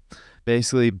are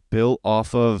basically built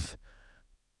off of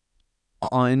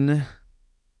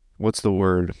what's the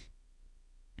word?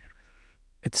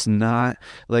 It's not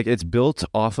like it's built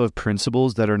off of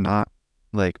principles that are not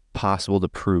like possible to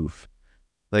prove.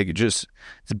 Like just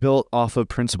it's built off of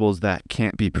principles that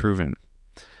can't be proven.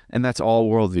 And that's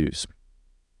all worldviews.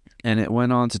 And it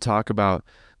went on to talk about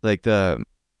like the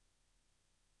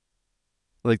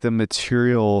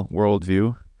material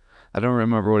worldview. I don't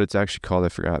remember what it's actually called, I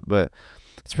forgot, but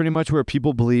it's pretty much where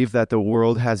people believe that the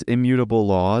world has immutable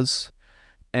laws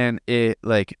and it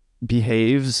like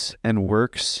behaves and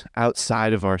works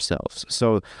outside of ourselves.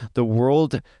 So the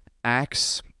world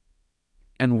acts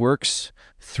and works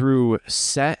through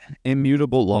set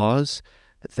immutable laws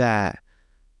that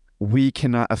we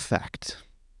cannot affect.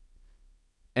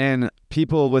 And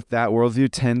people with that worldview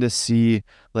tend to see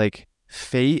like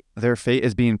their fate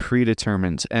as being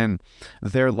predetermined, and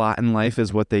their lot in life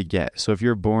is what they get. So if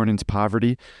you're born into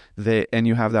poverty, and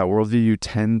you have that worldview, you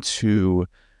tend to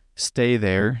stay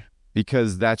there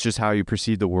because that's just how you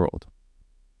perceive the world.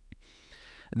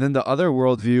 And then the other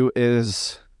worldview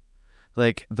is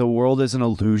like the world is an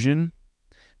illusion,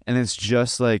 and it's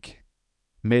just like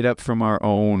made up from our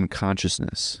own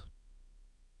consciousness.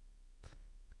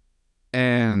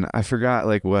 And I forgot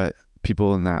like what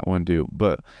people in that one do,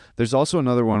 but there's also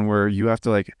another one where you have to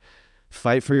like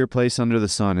fight for your place under the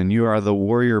sun, and you are the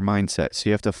warrior mindset. So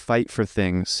you have to fight for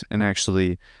things and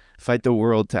actually fight the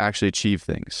world to actually achieve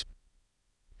things.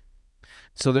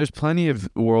 So there's plenty of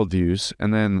worldviews,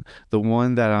 and then the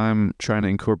one that I am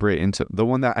incorporating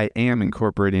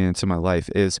into my life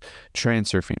is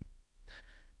transurfing.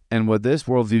 And what this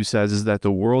worldview says is that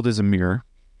the world is a mirror,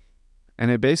 and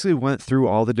it basically went through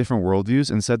all the different worldviews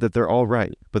and said that they're all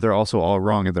right, but they're also all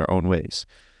wrong in their own ways.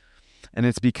 And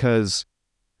it's because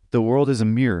the world is a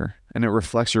mirror and it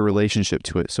reflects your relationship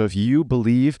to it. So if you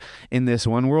believe in this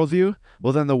one worldview,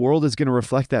 well, then the world is going to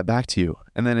reflect that back to you.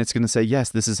 And then it's going to say, yes,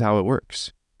 this is how it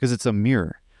works, because it's a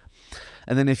mirror.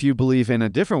 And then if you believe in a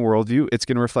different worldview, it's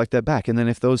going to reflect that back. And then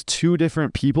if those two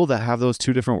different people that have those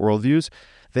two different worldviews,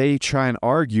 they try and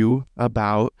argue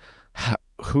about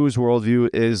whose worldview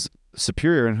is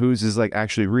superior and whose is like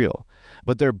actually real,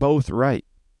 but they're both right.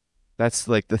 That's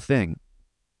like the thing.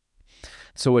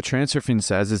 So what transurfing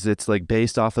says is it's like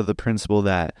based off of the principle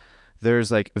that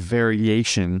there's like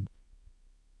variation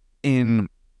in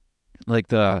like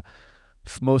the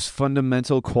most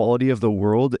fundamental quality of the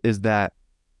world is that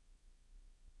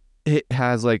it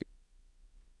has like,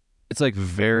 it's like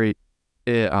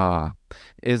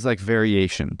is like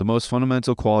variation. The most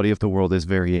fundamental quality of the world is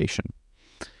variation.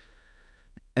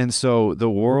 And so the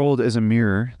world is a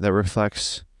mirror that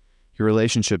reflects your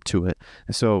relationship to it.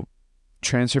 And so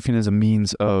transurfing is a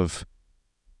means of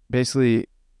basically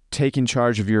taking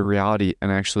charge of your reality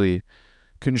and actually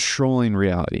controlling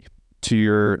reality to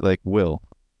your like will.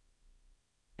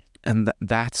 And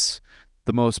that's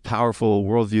the most powerful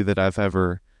worldview that I've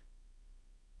ever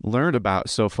learned about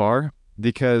so far,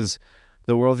 because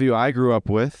the worldview I grew up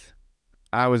with,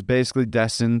 I was basically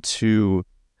destined to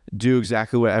do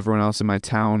exactly what everyone else in my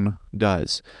town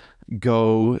does.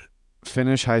 Go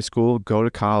finish high school, go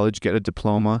to college, get a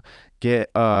diploma, get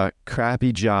a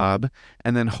crappy job,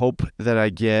 and then hope that I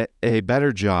get a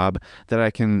better job that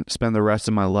I can spend the rest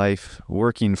of my life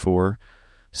working for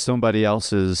somebody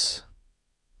else's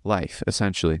life,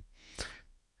 essentially.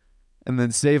 And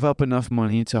then save up enough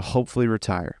money to hopefully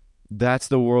retire. That's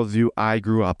the worldview I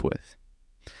grew up with.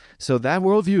 So that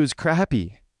worldview is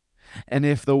crappy. And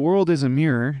if the world is a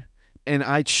mirror and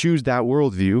I choose that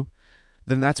worldview,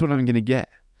 then that's what I'm going to get.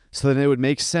 So then it would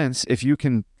make sense, if you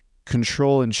can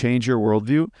control and change your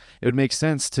worldview, it would make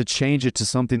sense to change it to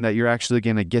something that you're actually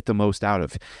going to get the most out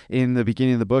of. In the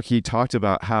beginning of the book, he talked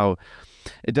about how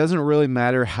it doesn't really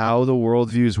matter how the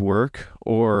worldviews work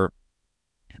or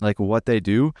like what they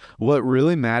do. What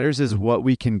really matters is what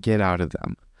we can get out of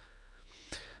them.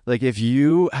 Like if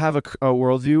you have a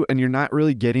worldview and you're not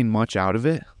really getting much out of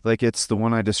it, like it's the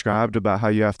one I described about how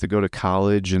you have to go to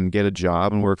college and get a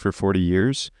job and work for 40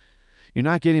 years, you're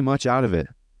not getting much out of it.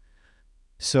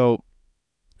 So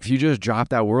if you just drop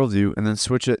that worldview and then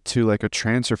switch it to like a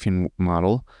transurfing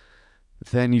model,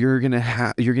 then you're going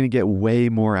to get way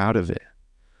more out of it.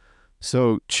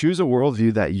 So choose a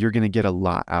worldview that you're going to get a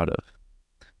lot out of.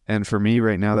 And for me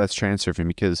right now, that's transurfing,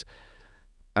 because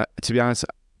to be honest,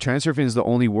 transurfing is the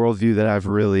only worldview that I've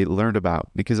really learned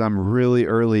about, because I'm really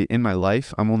early in my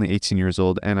life. I'm only 18 years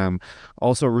old, and I'm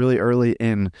also really early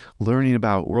in learning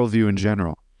about worldview in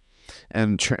general.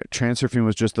 And transurfing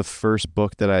was just the first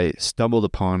book that I stumbled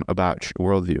upon about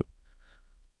worldview.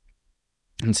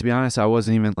 And to be honest, I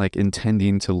wasn't even like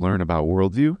intending to learn about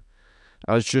worldview.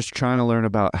 I was just trying to learn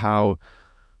about I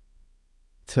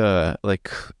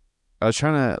was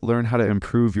trying to learn how to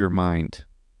improve your mind.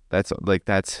 That's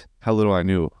how little I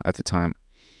knew at the time.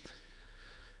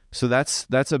 So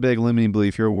that's a big limiting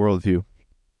belief, your worldview.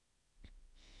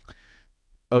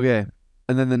 Okay.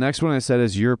 And then the next one I said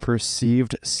is your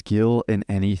perceived skill in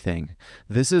anything.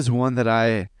 This is one that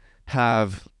I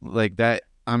have that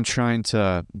I'm trying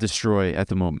to destroy at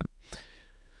the moment.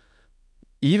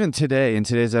 Even today, in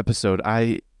today's episode,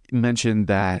 I mentioned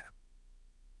that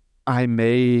I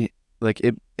may,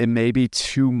 it may be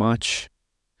too much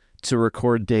to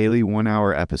record daily 1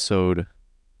 hour episode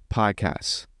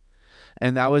podcasts.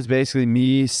 And that was basically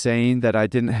me saying that I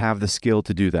didn't have the skill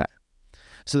to do that.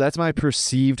 So that's my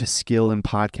perceived skill in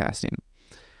podcasting.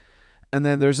 And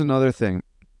then there's another thing.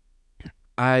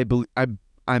 I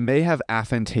may have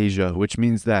aphantasia, which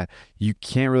means that you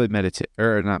can't really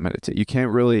you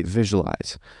can't really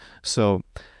visualize. So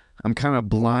I'm kind of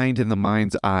blind in the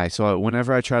mind's eye. So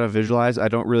whenever I try to visualize, I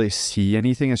don't really see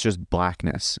anything. It's just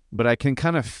blackness. But I can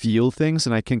kind of feel things,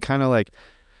 and I can kind of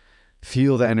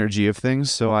feel the energy of things.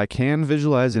 So I can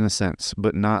visualize in a sense,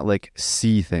 but not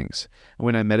see things.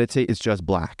 When I meditate, it's just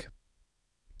black.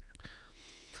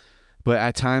 But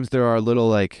at times there are little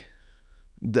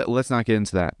let's not get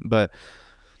into that. But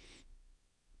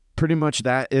pretty much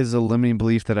that is a limiting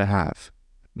belief that I have.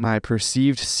 my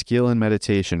perceived skill in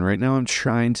meditation. Right now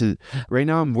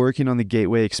I'm working on the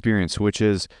gateway experience, which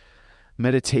is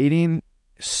meditating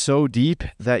so deep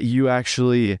that you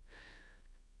actually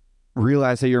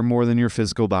realize that you're more than your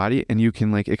physical body and you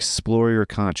can like explore your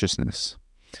consciousness.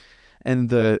 And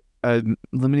the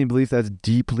limiting belief that's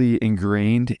deeply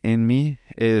ingrained in me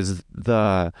is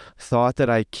the thought that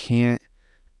I can't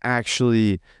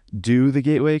actually do the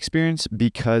gateway experience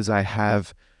because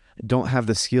don't have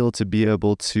the skill to be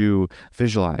able to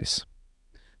visualize.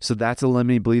 So that's a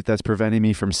limiting belief that's preventing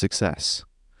me from success.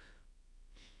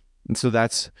 And so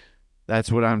that's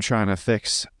what I'm trying to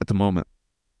fix at the moment.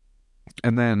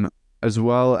 And then as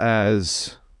well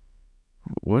as,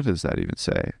 what does that even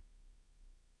say?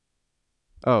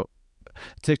 Oh,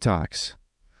 TikToks.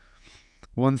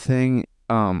 One thing,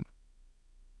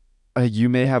 you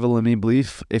may have a limiting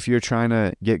belief if you're trying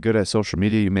to get good at social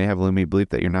media. You may have a limiting belief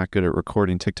that you're not good at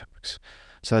recording TikToks.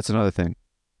 So that's another thing.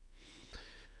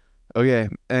 Okay,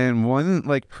 and one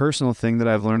like personal thing that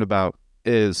I've learned about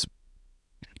is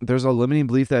there's a limiting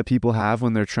belief that people have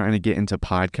when they're trying to get into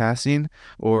podcasting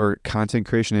or content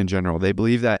creation in general. They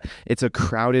believe that it's a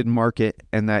crowded market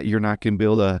and that you're not going to be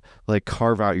able to like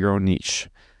carve out your own niche.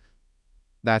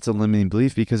 That's a limiting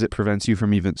belief because it prevents you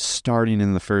from even starting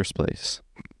in the first place.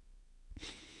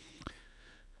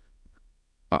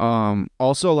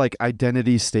 Also like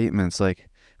identity statements like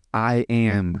I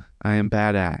am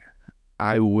bad at,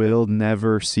 I will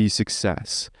never see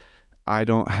success, I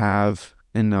don't have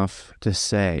enough to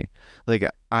say, like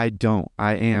I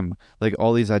am, like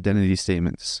all these identity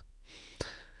statements.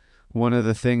 One of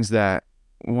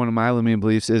my limiting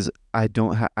beliefs is I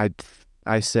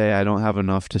say I don't have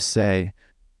enough to say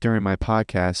during my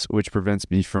podcast, which prevents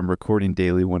me from recording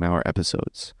daily 1-hour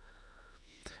episodes,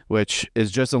 which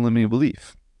is just a limiting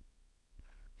belief.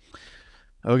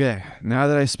 Okay, now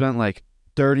that I spent like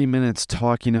 30 minutes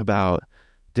talking about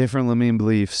different limiting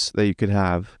beliefs that you could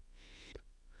have,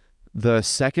 the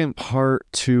second part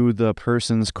to the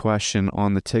person's question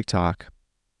on the TikTok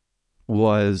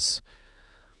was,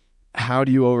 how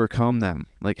do you overcome them?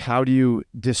 Like, how do you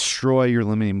destroy your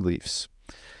limiting beliefs?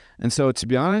 And so, to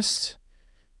be honest,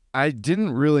 I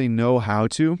didn't really know how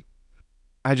to.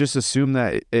 I just assumed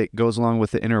that it goes along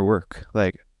with the inner work.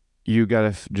 Like, you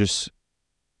got to just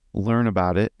learn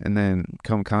about it and then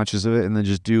become conscious of it and then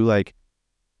just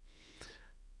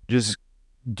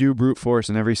do brute force,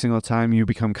 and every single time you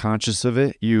become conscious of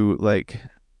it, you like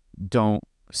don't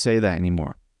say that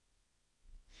anymore.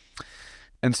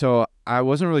 And so I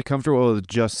wasn't really comfortable with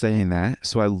just saying that,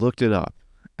 so I looked it up,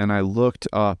 and I looked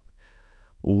up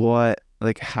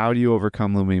how do you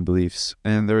overcome limiting beliefs,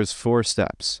 and there's 4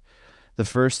 steps. The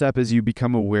first step is you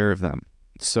become aware of them.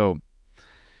 So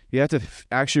you have to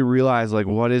actually realize like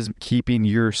what is keeping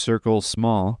your circle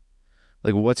small,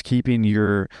 like what's keeping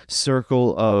your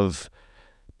circle of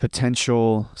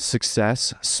potential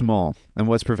success small, and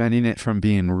what's preventing it from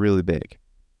being really big.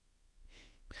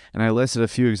 And I listed a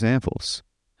few examples,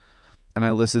 and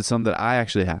I listed some that I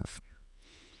actually have.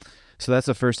 So that's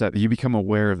the first step. You become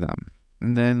aware of them.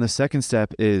 And then the second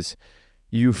step is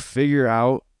you figure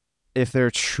out if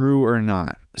they're true or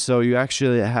not. So you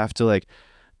actually have to like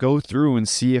go through and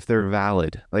see if they're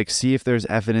valid, like see if there's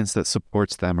evidence that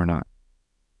supports them or not.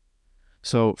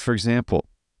 So for example,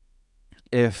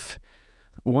 if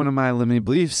one of my limiting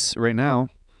beliefs right now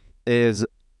is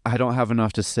I don't have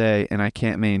enough to say and I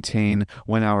can't maintain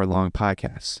 1-hour long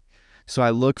podcasts. So I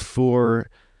look for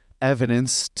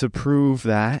evidence to prove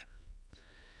that.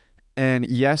 And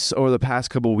yes, over the past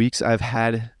couple of weeks, I've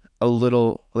had a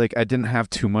little, like I didn't have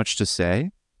too much to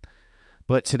say,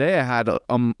 but today I had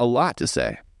a lot to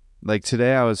say. Like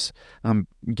today I'm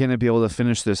going to be able to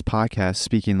finish this podcast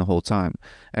speaking the whole time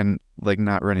and like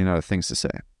not running out of things to say.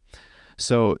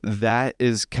 So that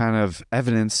is kind of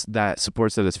evidence that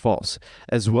supports that it's false,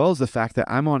 as well as the fact that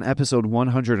I'm on episode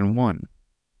 101.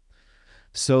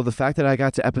 So the fact that I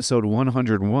got to episode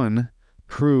 101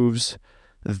 proves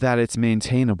that it's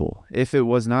maintainable. If it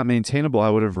was not maintainable, I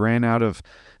would have ran out of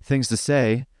things to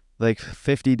say like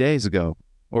 50 days ago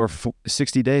or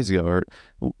 60 days ago or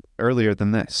earlier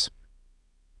than this.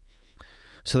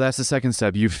 So that's the second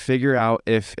step. You figure out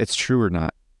if it's true or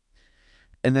not.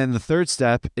 And then the third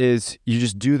step is you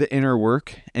just do the inner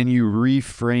work and you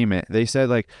reframe it. They said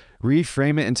like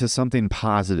reframe it into something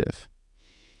positive.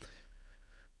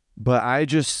 But I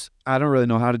don't really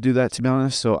know how to do that, to be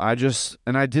honest. So I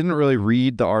didn't really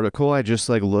read the article. I just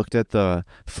like looked at the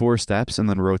 4 steps and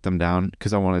then wrote them down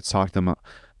because I wanted to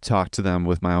talk to them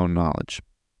with my own knowledge.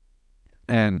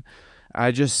 And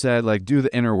I just said like do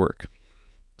the inner work.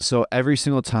 So every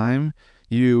single time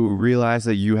you realize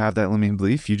that you have that limiting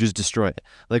belief, you just destroy it.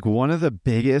 Like one of the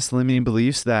biggest limiting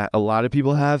beliefs that a lot of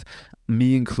people have,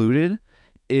 me included,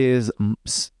 is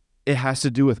it has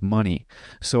to do with money.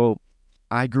 So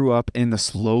I grew up in the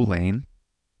slow lane,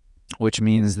 which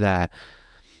means that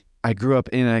I grew up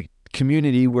in a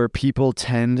community where people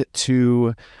tend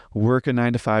to work a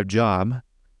 9 to 5 job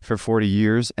for 40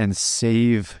 years and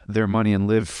save their money and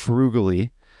live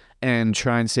frugally and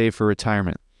try and save for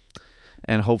retirement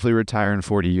and hopefully retire in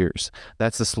 40 years.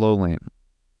 That's the slow lane.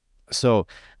 So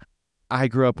I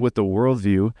grew up with the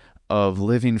worldview of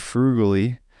living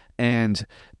frugally, and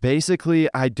basically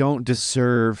I don't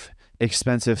deserve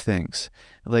expensive things.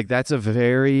 Like that's a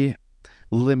very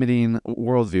limiting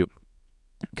worldview.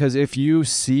 Because if you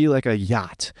see like a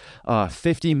yacht, a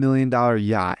 $50 million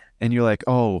yacht, and you're like,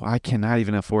 oh, I cannot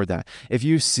even afford that. If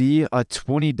you see a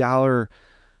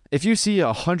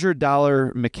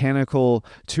 $100 mechanical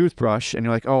toothbrush and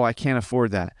you're like, oh, I can't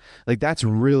afford that. Like that's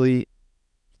really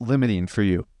limiting for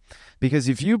you. Because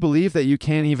if you believe that you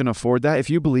can't even afford that,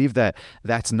 if you believe that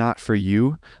that's not for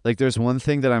you, like there's one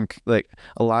thing that I'm like,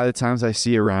 a lot of the times I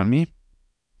see around me,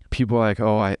 people are like,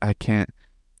 oh, I can't,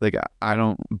 like, I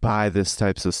don't buy this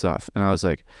types of stuff. And I was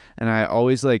like, and I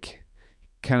always like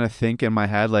kind of think in my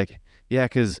head, like, yeah,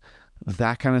 because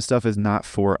that kind of stuff is not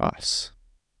for us.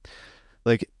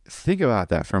 Like, think about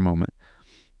that for a moment.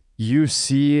 You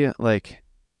see, like,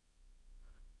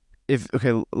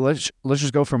 let's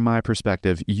just go from my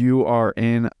perspective. You are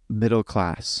in middle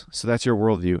class, so that's your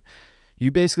worldview.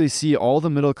 You basically see all the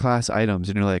middle class items,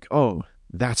 and you're like, oh,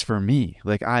 that's for me.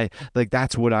 Like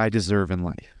that's what I deserve in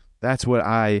life. That's what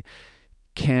I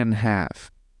can have.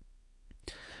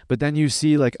 But then you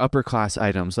see like upper class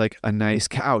items, like a nice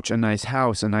couch, a nice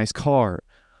house, a nice car,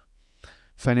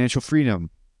 financial freedom.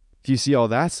 If you see all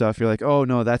that stuff, you're like, oh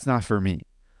no, that's not for me.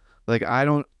 Like I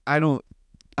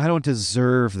don't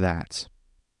deserve that.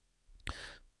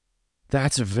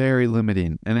 That's very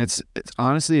limiting. And it's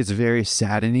honestly, it's very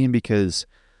saddening because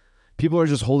people are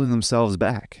just holding themselves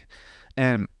back.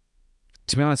 And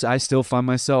to be honest, I still find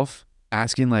myself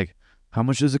asking like, how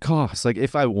much does it cost? Like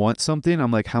if I want something,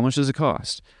 I'm like, how much does it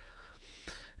cost?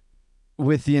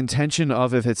 With the intention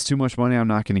of, if it's too much money, I'm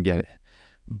not going to get it.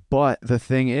 But the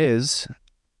thing is,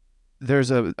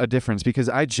 there's a difference because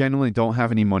I genuinely don't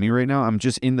have any money right now. I'm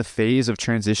just in the phase of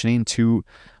transitioning to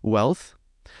wealth.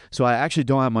 So I actually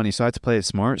don't have money. So I have to play it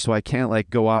smart. So I can't like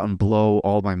go out and blow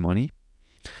all my money.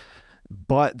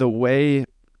 But the way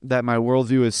that my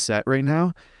worldview is set right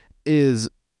now is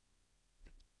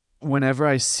whenever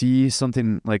I see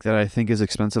something like that I think is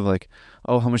expensive, like,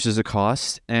 oh, how much does it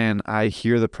cost? And I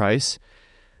hear the price.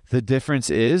 The difference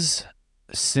is,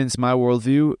 since my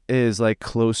worldview is like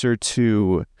closer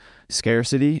to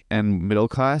scarcity and middle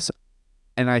class,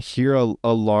 and I hear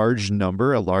a large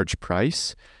number, a large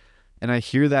price, and I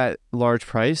hear that large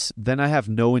price, then I have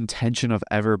no intention of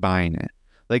ever buying it.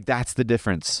 Like that's the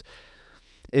difference.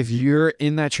 If you're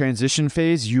in that transition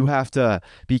phase, you have to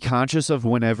be conscious of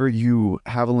whenever you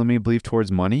have a limiting belief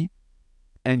towards money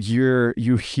and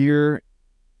you hear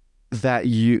that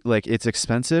you like it's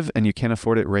expensive and you can't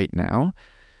afford it right now.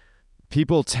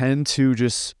 People tend to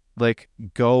just like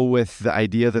go with the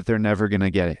idea that they're never going to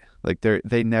get it. Like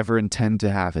they never intend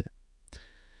to have it.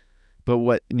 But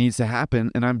what needs to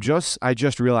happen, and I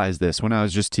just realized this when I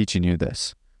was just teaching you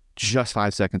this just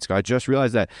 5 seconds ago. I just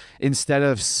realized that instead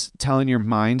of telling your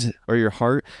mind or your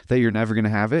heart that you're never going to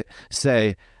have it,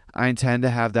 say, I intend to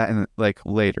have that in like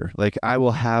later. Like I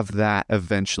will have that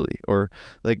eventually, or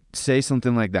like say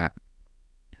something like that.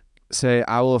 Say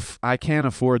I can't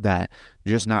afford that,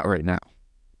 just not right now.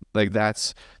 Like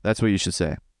that's what you should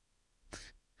say.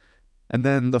 And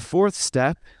then the fourth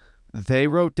step, they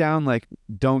wrote down like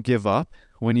don't give up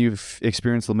when you've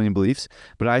experienced limiting beliefs,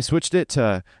 but I switched it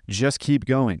to just keep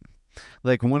going.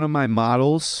 Like one of my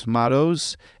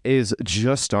mottos is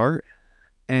just start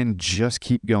and just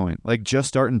keep going. Like just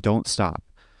start and don't stop.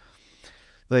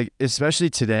 Like especially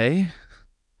today,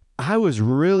 I was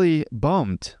really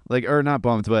bummed. Like, or not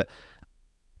bummed, but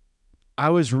I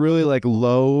was really like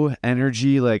low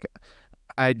energy. Like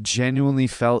I genuinely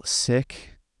felt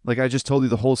sick. Like I just told you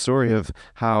the whole story of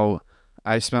how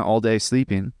I spent all day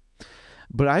sleeping.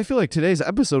 But I feel like today's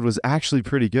episode was actually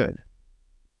pretty good.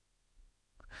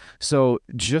 So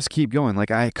just keep going.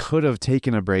 Like I could have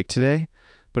taken a break today,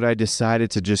 but I decided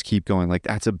to just keep going. Like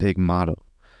that's a big motto.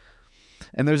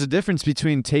 And there's a difference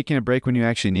between taking a break when you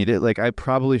actually need it. Like I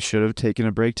probably should have taken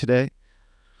a break today,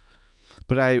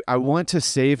 but I want to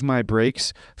save my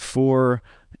breaks for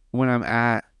when I'm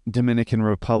at Dominican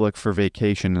Republic for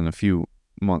vacation in a few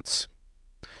months.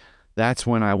 That's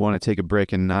when I want to take a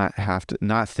break and not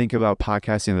think about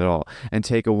podcasting at all, and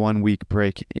take a 1 week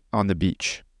break on the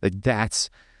beach. Like that's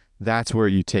where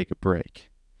you take a break.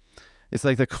 It's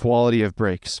like the quality of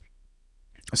breaks.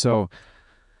 So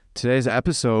today's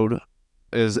episode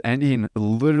is ending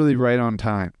literally right on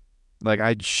time. Like,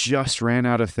 I just ran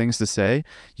out of things to say.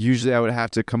 Usually I would have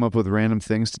to come up with random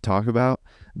things to talk about,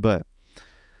 but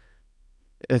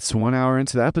it's 1 hour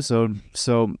into the episode.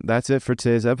 So that's it for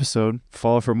today's episode.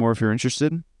 Follow for more if you're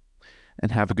interested,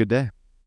 and have a good day.